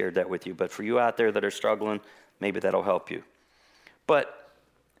why I shared that with you, but for you out there that are struggling, maybe that'll help you. But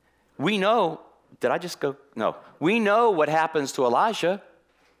we know, did I just go? No. We know what happens to Elijah.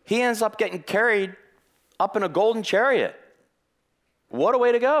 He ends up getting carried up in a golden chariot. What a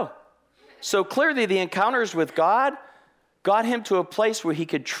way to go. So clearly the encounters with God got him to a place where he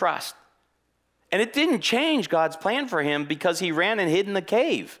could trust. And it didn't change God's plan for him because he ran and hid in the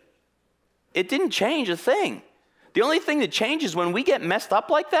cave. It didn't change a thing. The only thing that changes when we get messed up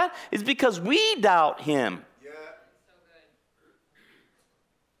like that is because we doubt him. Yeah.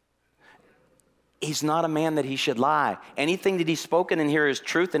 He's not a man that he should lie. Anything that he's spoken in here is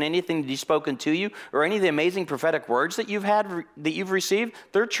truth, and anything that he's spoken to you, or any of the amazing prophetic words that you've received,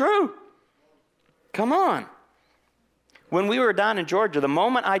 they're true. Come on. When we were down in Georgia, the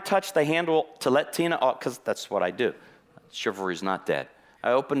moment I touched the handle to let Tina, because that's what I do. Chivalry's not dead.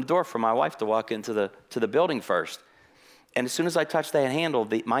 I opened the door for my wife to walk into the building first. And as soon as I touched that handle,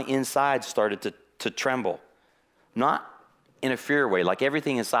 my inside started to tremble. Not in a fear way, like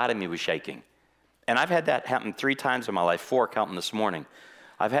everything inside of me was shaking. And I've had that happen 3 times in my life, 4 counting this morning.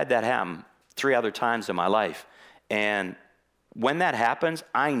 I've had that happen 3 other times in my life. And when that happens,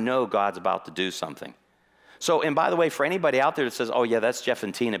 I know God's about to do something. So, and by the way, for anybody out there that says, oh yeah, that's Jeff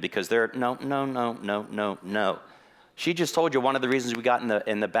and Tina because they're, no. She just told you one of the reasons we got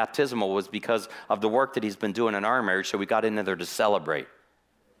in the baptismal was because of the work that he's been doing in our marriage, so we got in there to celebrate.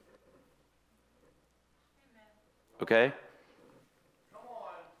 Okay?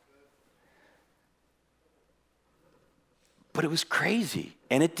 But it was crazy.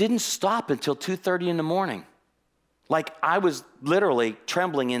 And it didn't stop until 2:30 in the morning. Like I was literally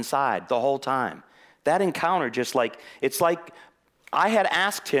trembling inside the whole time. That encounter just like, it's like I had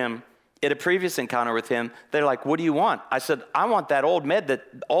asked him at a previous encounter with him, they're like, what do you want? I said, I want that old man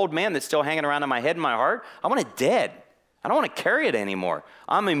that's still hanging around in my head and my heart. I want it dead. I don't want to carry it anymore.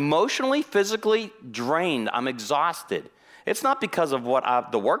 I'm emotionally, physically drained. I'm exhausted. It's not because of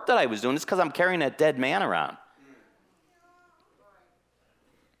the work that I was doing. It's because I'm carrying that dead man around.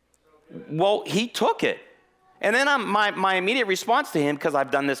 Well, he took it. And then my immediate response to him, because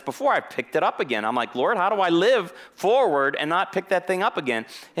I've done this before, I picked it up again. I'm like, Lord, how do I live forward and not pick that thing up again?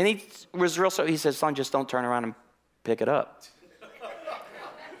 And he was real, so he said, son, just don't turn around and pick it up.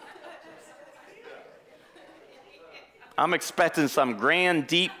 I'm expecting some grand,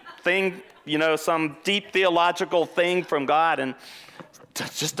 deep thing, some deep theological thing from God, and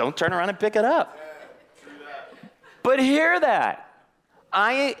just don't turn around and pick it up. But hear that.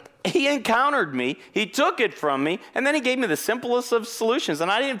 He encountered me, he took it from me, and then he gave me the simplest of solutions. And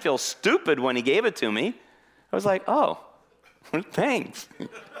I didn't feel stupid when he gave it to me. I was like, oh, thanks.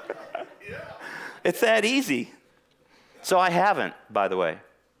 It's that easy. So I haven't, by the way,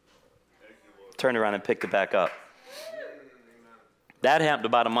 turned around and picked it back up. That happened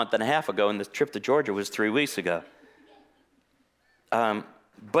about a month and a half ago, and the trip to Georgia was 3 weeks ago.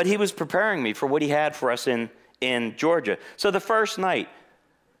 But he was preparing me for what he had for us in Georgia. So the first night,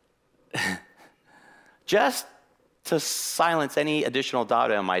 just to silence any additional doubt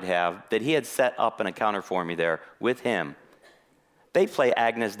I might have, that he had set up an encounter for me there with him, they play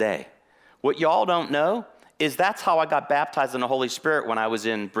Agnus Dei. What y'all don't know is that's how I got baptized in the Holy Spirit when I was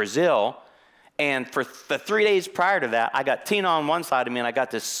in Brazil. And for the 3 days prior to that, I got Tina on one side of me, and I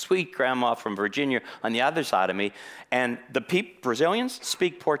got this sweet grandma from Virginia on the other side of me. And the Brazilians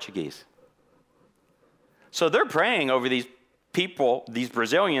speak Portuguese. So they're praying over these people, these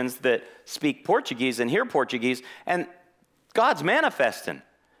Brazilians that speak Portuguese and hear Portuguese, and God's manifesting.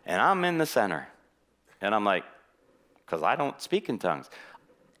 And I'm in the center. And I'm like, because I don't speak in tongues.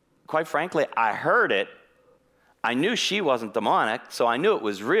 Quite frankly, I heard it. I knew she wasn't demonic, so I knew it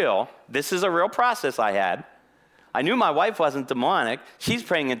was real. This is a real process I had. I knew my wife wasn't demonic. She's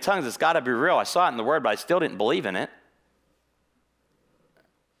praying in tongues. It's got to be real. I saw it in the Word, but I still didn't believe in it.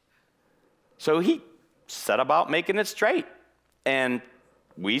 So he set about making it straight. And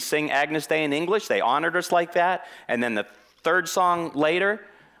we sing Agnus Dei in English. They honored us like that. And then the third song later,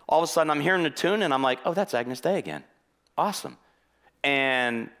 all of a sudden I'm hearing the tune, and I'm like, oh, that's Agnus Dei again. Awesome.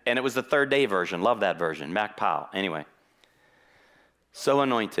 And it was the Third Day version. Love that version. Mac Powell. Anyway. So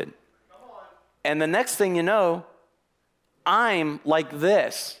anointed. And the next thing you know, I'm like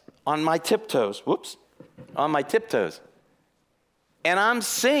this on my tiptoes. Whoops. On my tiptoes. And I'm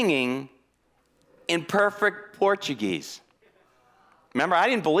singing in perfect Portuguese. Remember, I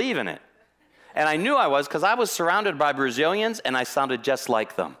didn't believe in it. And I knew I was because I was surrounded by Brazilians and I sounded just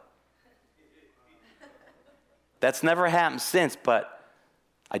like them. That's never happened since, but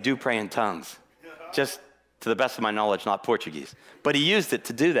I do pray in tongues. Just to the best of my knowledge, not Portuguese. But he used it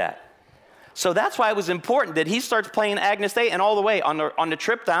to do that. So that's why it was important that he starts playing Agnus Dei, and all the way on the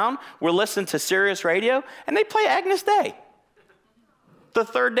trip down, we're listening to Sirius Radio, and they play Agnus Dei, the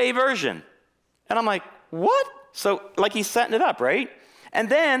Third Day version. And I'm like, what? So like he's setting it up, right? And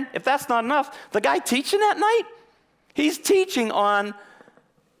then, if that's not enough, the guy teaching that night, he's teaching on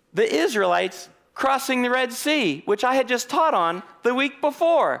the Israelites crossing the Red Sea, which I had just taught on the week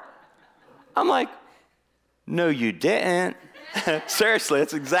before. I'm like, no, you didn't. Seriously,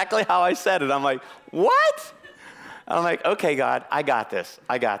 that's exactly how I said it. I'm like, what? I'm like, okay, God, I got this.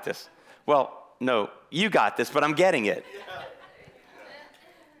 Well, no, you got this, but I'm getting it.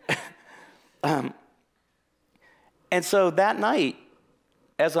 And so that night,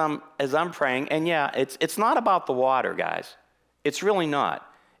 as I'm praying, and yeah, it's not about the water, guys. It's really not.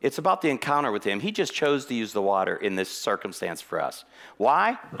 It's about the encounter with him. He just chose to use the water in this circumstance for us.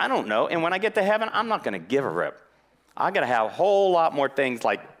 Why? I don't know. And when I get to heaven, I'm not going to give a rip. I got to have a whole lot more things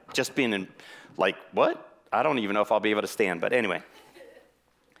like just being in, like, what? I don't even know if I'll be able to stand, but anyway.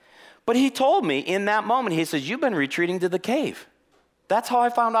 But he told me in that moment, he says, you've been retreating to the cave. That's how I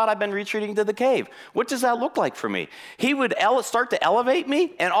found out I've been retreating to the cave. What does that look like for me? He would start to elevate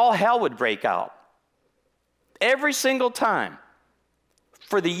me, and all hell would break out. Every single time.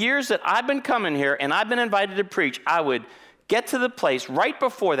 For the years that I've been coming here and I've been invited to preach, I would get to the place right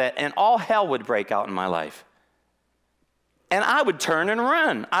before that, and all hell would break out in my life. And I would turn and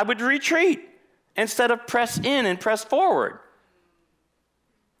run. I would retreat instead of press in and press forward.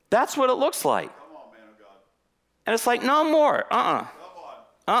 That's what it looks like. Come on, man of God. And it's like, no more.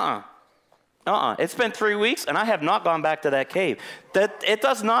 It's been 3 weeks, and I have not gone back to that cave. That it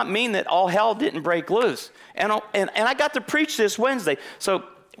does not mean that all hell didn't break loose. And I got to preach this Wednesday. So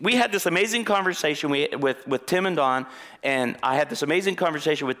we had this amazing conversation with Tim and Don, and I had this amazing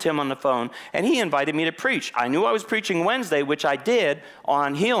conversation with Tim on the phone, and he invited me to preach. I knew I was preaching Wednesday, which I did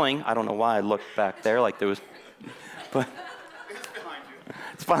on healing. I don't know why I looked back there like there was, but It's behind you.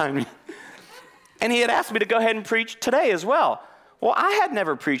 it's behind me. And he had asked me to go ahead and preach today as well. Well, I had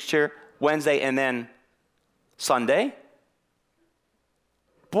never preached here Wednesday and then Sunday.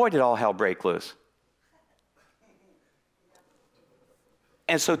 Boy, did all hell break loose.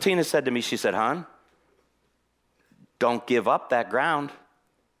 And so Tina said to me, she said, hon, don't give up that ground.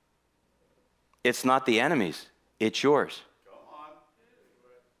 It's not the enemy's, it's yours. Come on.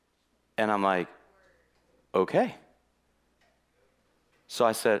 And I'm like, okay. So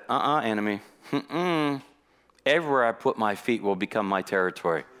I said, enemy. Everywhere I put my feet will become my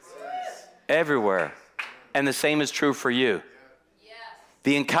territory. Everywhere. And the same is true for you. Yes.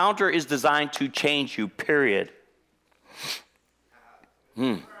 The encounter is designed to change you, period.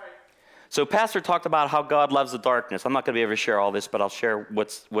 So Pastor talked about how God loves the darkness. I'm not going to be able to share all this, but I'll share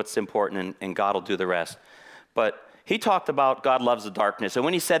what's important, and God will do the rest. But he talked about God loves the darkness. And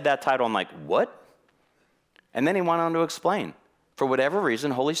when he said that title, I'm like, what? And then he went on to explain. For whatever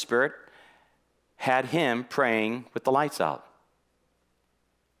reason, Holy Spirit had him praying with the lights out.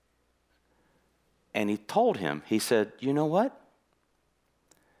 And he told him, he said, you know what?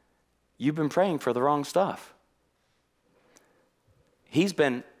 You've been praying for the wrong stuff. He's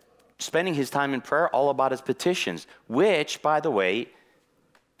been spending his time in prayer all about his petitions, which, by the way,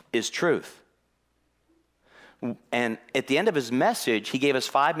 is truth. And at the end of his message, he gave us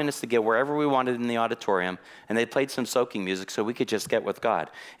 5 minutes to get wherever we wanted in the auditorium, and they played some soaking music so we could just get with God.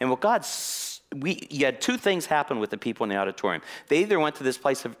 And what you had two things happen with the people in the auditorium. They either went to this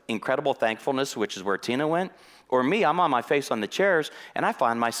place of incredible thankfulness, which is where Tina went, or me, I'm on my face on the chairs, and I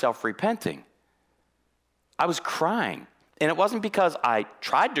find myself repenting. I was crying. And it wasn't because I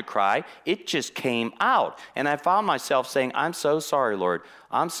tried to cry, it just came out. And I found myself saying, I'm so sorry, Lord.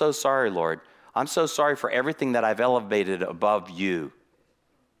 I'm so sorry, Lord. I'm so sorry for everything that I've elevated above you.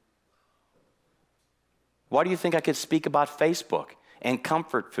 Why do you think I could speak about Facebook and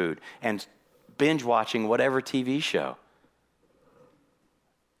comfort food and binge watching whatever TV show?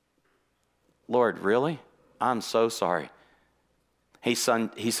 Lord, really? I'm so sorry. He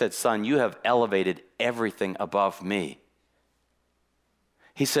said, son, you have elevated everything above me.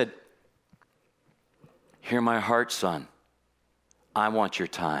 He said, hear my heart, son. I want your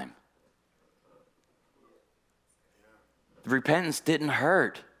time. Repentance didn't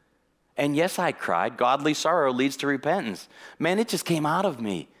hurt. And yes, I cried. Godly sorrow leads to repentance. Man, it just came out of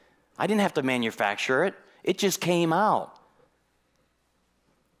me. I didn't have to manufacture it. It just came out.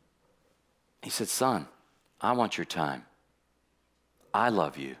 He said, son, I want your time. I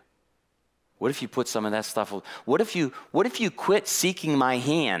love you. What if you put some of that stuff? What if you quit seeking my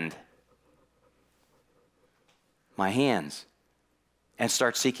hands, and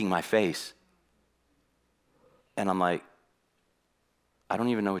start seeking my face? And I'm like, I don't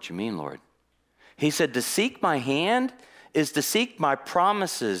even know what you mean, Lord. He said, to seek my hand is to seek my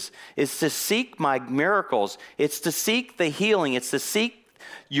promises. It's to seek my miracles. It's to seek the healing. It's to seek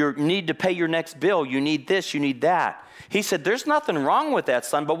your need to pay your next bill. You need this, you need that. He said, there's nothing wrong with that,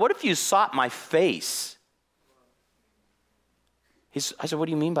 son, but what if you sought my face? I said, what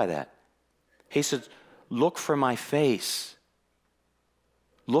do you mean by that? He said, look for my face.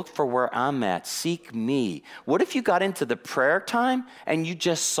 Look for where I'm at. Seek me. What if you got into the prayer time and you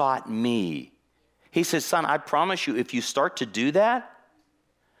just sought me? He says, son, I promise you, if you start to do that,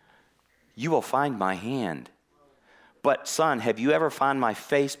 you will find my hand. But son, have you ever found my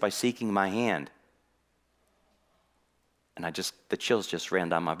face by seeking my hand? And the chills just ran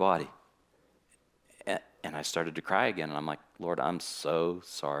down my body. And I started to cry again. And I'm like, Lord, I'm so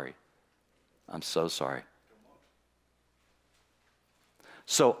sorry. I'm so sorry.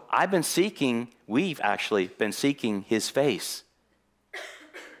 So we've actually been seeking his face.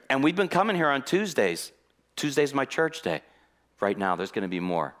 And we've been coming here on Tuesdays. Tuesday's my church day. Right now, there's going to be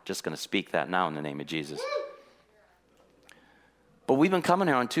more. Just going to speak that now in the name of Jesus. But we've been coming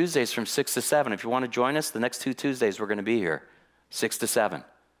here on Tuesdays from 6 to 7. If you want to join us, the next 2 Tuesdays we're going to be here, 6 to 7.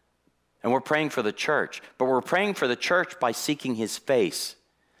 And we're praying for the church. But we're praying for the church by seeking his face.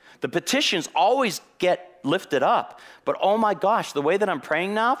 The petitions always get lifted up. But oh my gosh, the way that I'm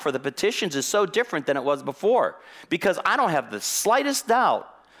praying now for the petitions is so different than it was before. Because I don't have the slightest doubt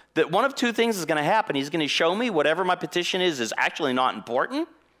that one of 2 things is going to happen. He's going to show me whatever my petition is actually not important,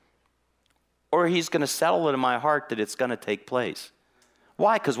 or he's going to settle it in my heart that it's going to take place.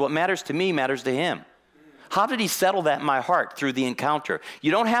 Why? Because what matters to me matters to him. How did he settle that in my heart? Through the encounter.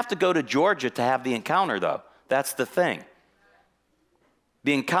 You don't have to go to Georgia to have the encounter, though. That's the thing.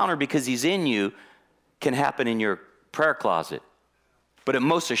 The encounter, because he's in you, can happen in your prayer closet. But it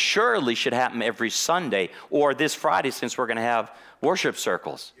most assuredly should happen every Sunday, or this Friday, since we're going to have worship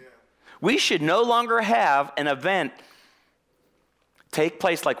circles. Yeah. We should no longer have an event take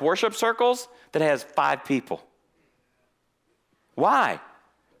place like worship circles that has 5 people. Why?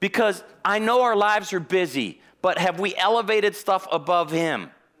 Because I know our lives are busy, but have we elevated stuff above him?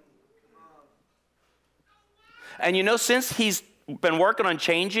 And you know, since he's been working on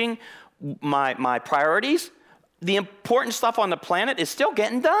changing my priorities, the important stuff on the planet is still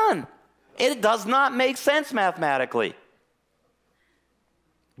getting done. It does not make sense mathematically.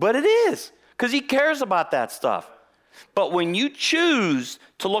 But it is, because he cares about that stuff. But when you choose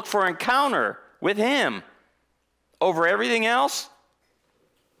to look for encounter with him over everything else,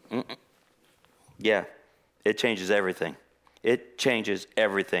 yeah, it changes everything. It changes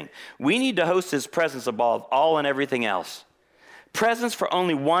everything. We need to host his presence above all and everything else. Presence for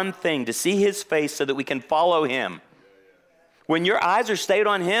only one thing, to see his face so that we can follow him. When your eyes are stayed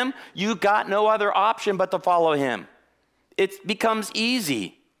on him, you got no other option but to follow him. It becomes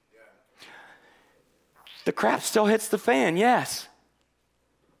easy. The crap still hits the fan, yes.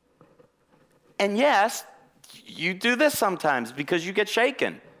 And yes, you do this sometimes because you get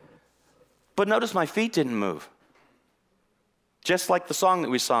shaken. But notice my feet didn't move. Just like the song that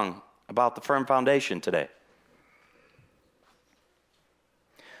we sung about the firm foundation today.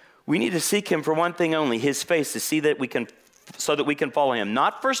 We need to seek him for one thing only, his face, to see that we can, so that we can follow him.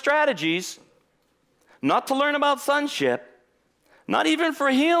 Not for strategies, not to learn about sonship, not even for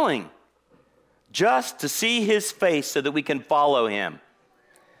healing, just to see his face so that we can follow him.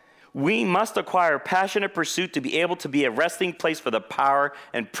 We must acquire passionate pursuit to be able to be a resting place for the power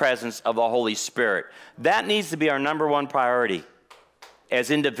and presence of the Holy Spirit. That needs to be our number one priority as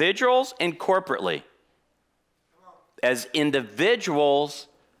individuals and corporately. As individuals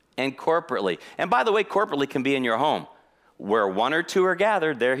and corporately. And by the way, corporately can be in your home. Where 1 or 2 are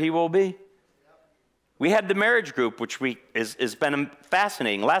gathered, there he will be. We had the marriage group, which has been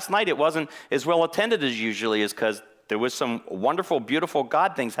fascinating. Last night it wasn't as well attended as usually is because there was some wonderful, beautiful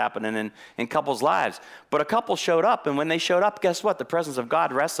God things happening in couples' lives. But a couple showed up, and when they showed up, guess what? The presence of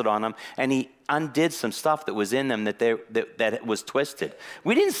God rested on them, and he undid some stuff that was in them that was twisted.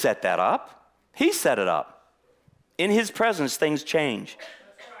 We didn't set that up. He set it up. In his presence, things change.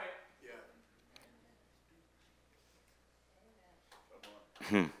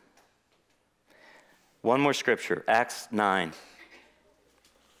 One more scripture, Acts 9.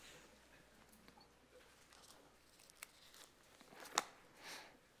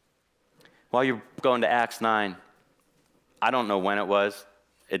 While you're going to Acts 9, I don't know when it was.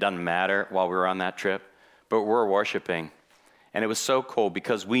 It doesn't matter while we were on that trip. But we're worshiping. And it was so cool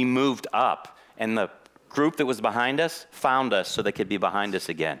because we moved up. And the group that was behind us found us so they could be behind us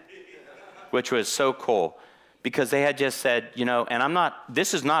again. Which was so cool. Because they had just said, and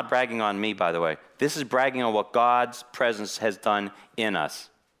this is not bragging on me, by the way. This is bragging on what God's presence has done in us.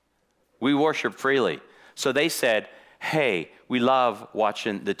 We worship freely. So they said, hey, we love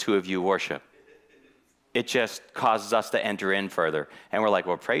watching the 2 of you worship. It just causes us to enter in further. And we're like,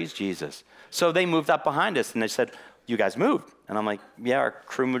 well, praise Jesus. So they moved up behind us, and they said, you guys moved. And I'm like, yeah, our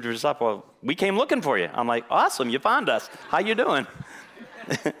crew moved us up. Well, we came looking for you. I'm like, awesome, you found us. How you doing?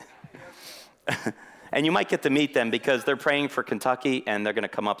 And you might get to meet them because they're praying for Kentucky, and they're going to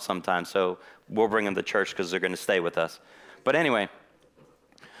come up sometime. So we'll bring them to church because they're going to stay with us. But anyway,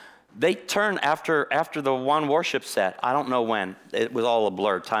 they turned after the one worship set. I don't know when. It was all a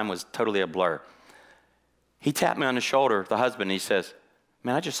blur. Time was totally a blur. He tapped me on the shoulder, the husband, and he says,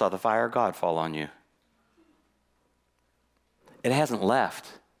 man, I just saw the fire of God fall on you. It hasn't left.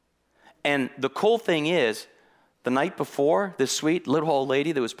 And the cool thing is, the night before, this sweet little old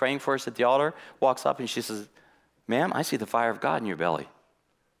lady that was praying for us at the altar walks up and she says, ma'am, I see the fire of God in your belly.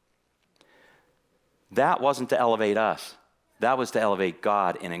 that wasn't to elevate us. That was to elevate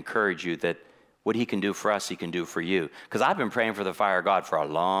God and encourage you that what he can do for us, he can do for you. Because I've been praying for the fire of God for a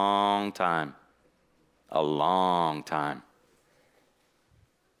long time. A long time.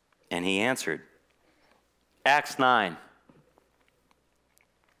 And he answered. Acts 9.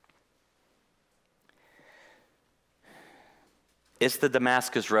 It's the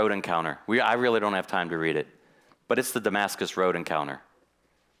Damascus Road encounter. I really don't have time to read it, but it's the Damascus Road encounter.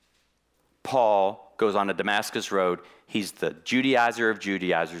 Paul goes on the Damascus Road. He's the Judaizer of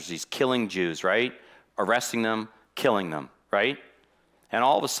Judaizers. He's killing Jews, right? Arresting them, killing them, right? And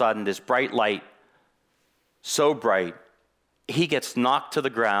all of a sudden, this bright light, so bright, he gets knocked to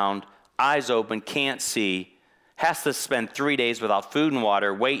the ground, eyes open, can't see, has to spend 3 days without food and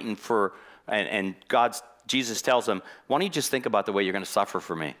water, waiting for, and Jesus tells him, why don't you just think about the way you're going to suffer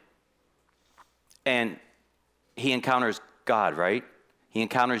for me? And he encounters God, right? He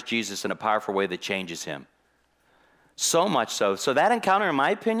encounters Jesus in a powerful way that changes him. So much so. So that encounter, in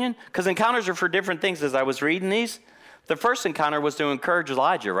my opinion, because encounters are for different things as I was reading these. The first encounter was to encourage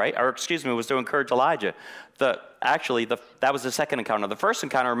Elijah, right? Was to encourage Elijah. That was the second encounter. The first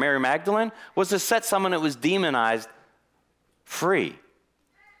encounter of Mary Magdalene was to set someone that was demonized free.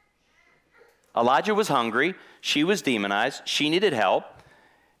 Elijah was hungry. She was demonized. She needed help.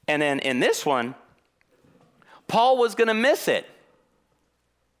 And then in this one, Paul was going to miss it.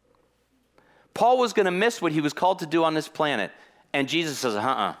 Paul was going to miss what he was called to do on this planet. And Jesus says,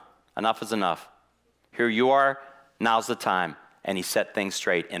 enough is enough. Here you are. Now's the time. And he set things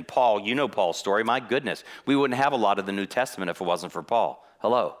straight. And Paul, you know Paul's story. My goodness. We wouldn't have a lot of the New Testament if it wasn't for Paul.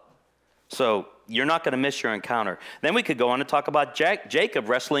 Hello. So you're not going to miss your encounter. Then we could go on to talk about Jacob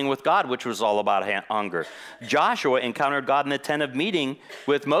wrestling with God, which was all about hunger. Joshua encountered God in the tent of meeting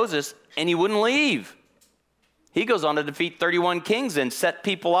with Moses, and he wouldn't leave. He goes on to defeat 31 kings and set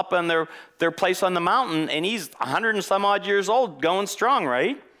people up on their place on the mountain, and he's 100 and some odd years old, going strong,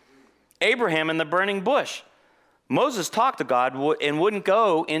 right? Abraham in the burning bush. Moses talked to God and wouldn't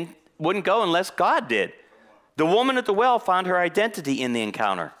go unless God did. The woman at the well found her identity in the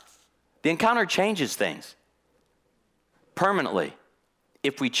encounter. The encounter changes things permanently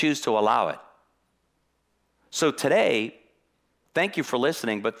if we choose to allow it. So today, thank you for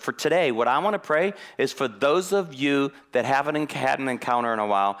listening, but for today, what I want to pray is for those of you that haven't had an encounter in a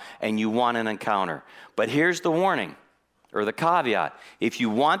while and you want an encounter. But here's the warning or the caveat. If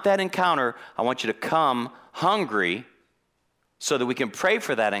you want that encounter, I want you to come hungry so that we can pray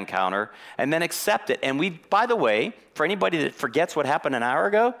for that encounter and then accept it. And by the way, for anybody that forgets what happened an hour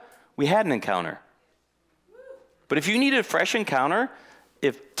ago, we had an encounter. But if you need a fresh encounter,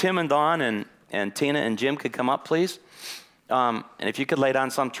 if Tim and Dawn and Tina and Jim could come up, please. And if you could lay down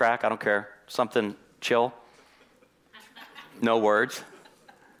some track, I don't care, something chill. No words.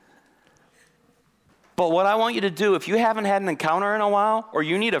 But what I want you to do, if you haven't had an encounter in a while, or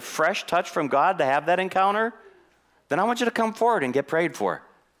you need a fresh touch from God to have that encounter, then I want you to come forward and get prayed for.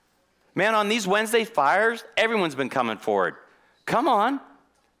 Man, on these Wednesday fires, everyone's been coming forward. Come on.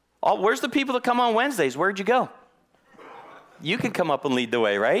 Where's the people that come on Wednesdays? Where'd you go? You can come up and lead the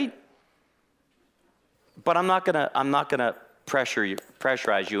way, right? But I'm not gonna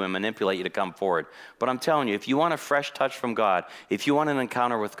pressurize you and manipulate you to come forward. But I'm telling you, if you want a fresh touch from God, if you want an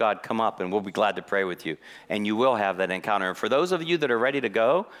encounter with God, come up and we'll be glad to pray with you. And you will have that encounter. And for those of you that are ready to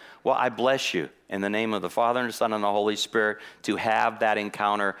go, well, I bless you in the name of the Father and the Son and the Holy Spirit to have that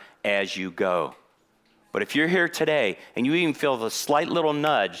encounter as you go. But if you're here today and you even feel the slight little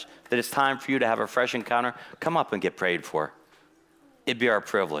nudge that it's time for you to have a fresh encounter, come up and get prayed for. It'd be our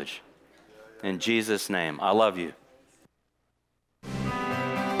privilege. In Jesus' name, I love you.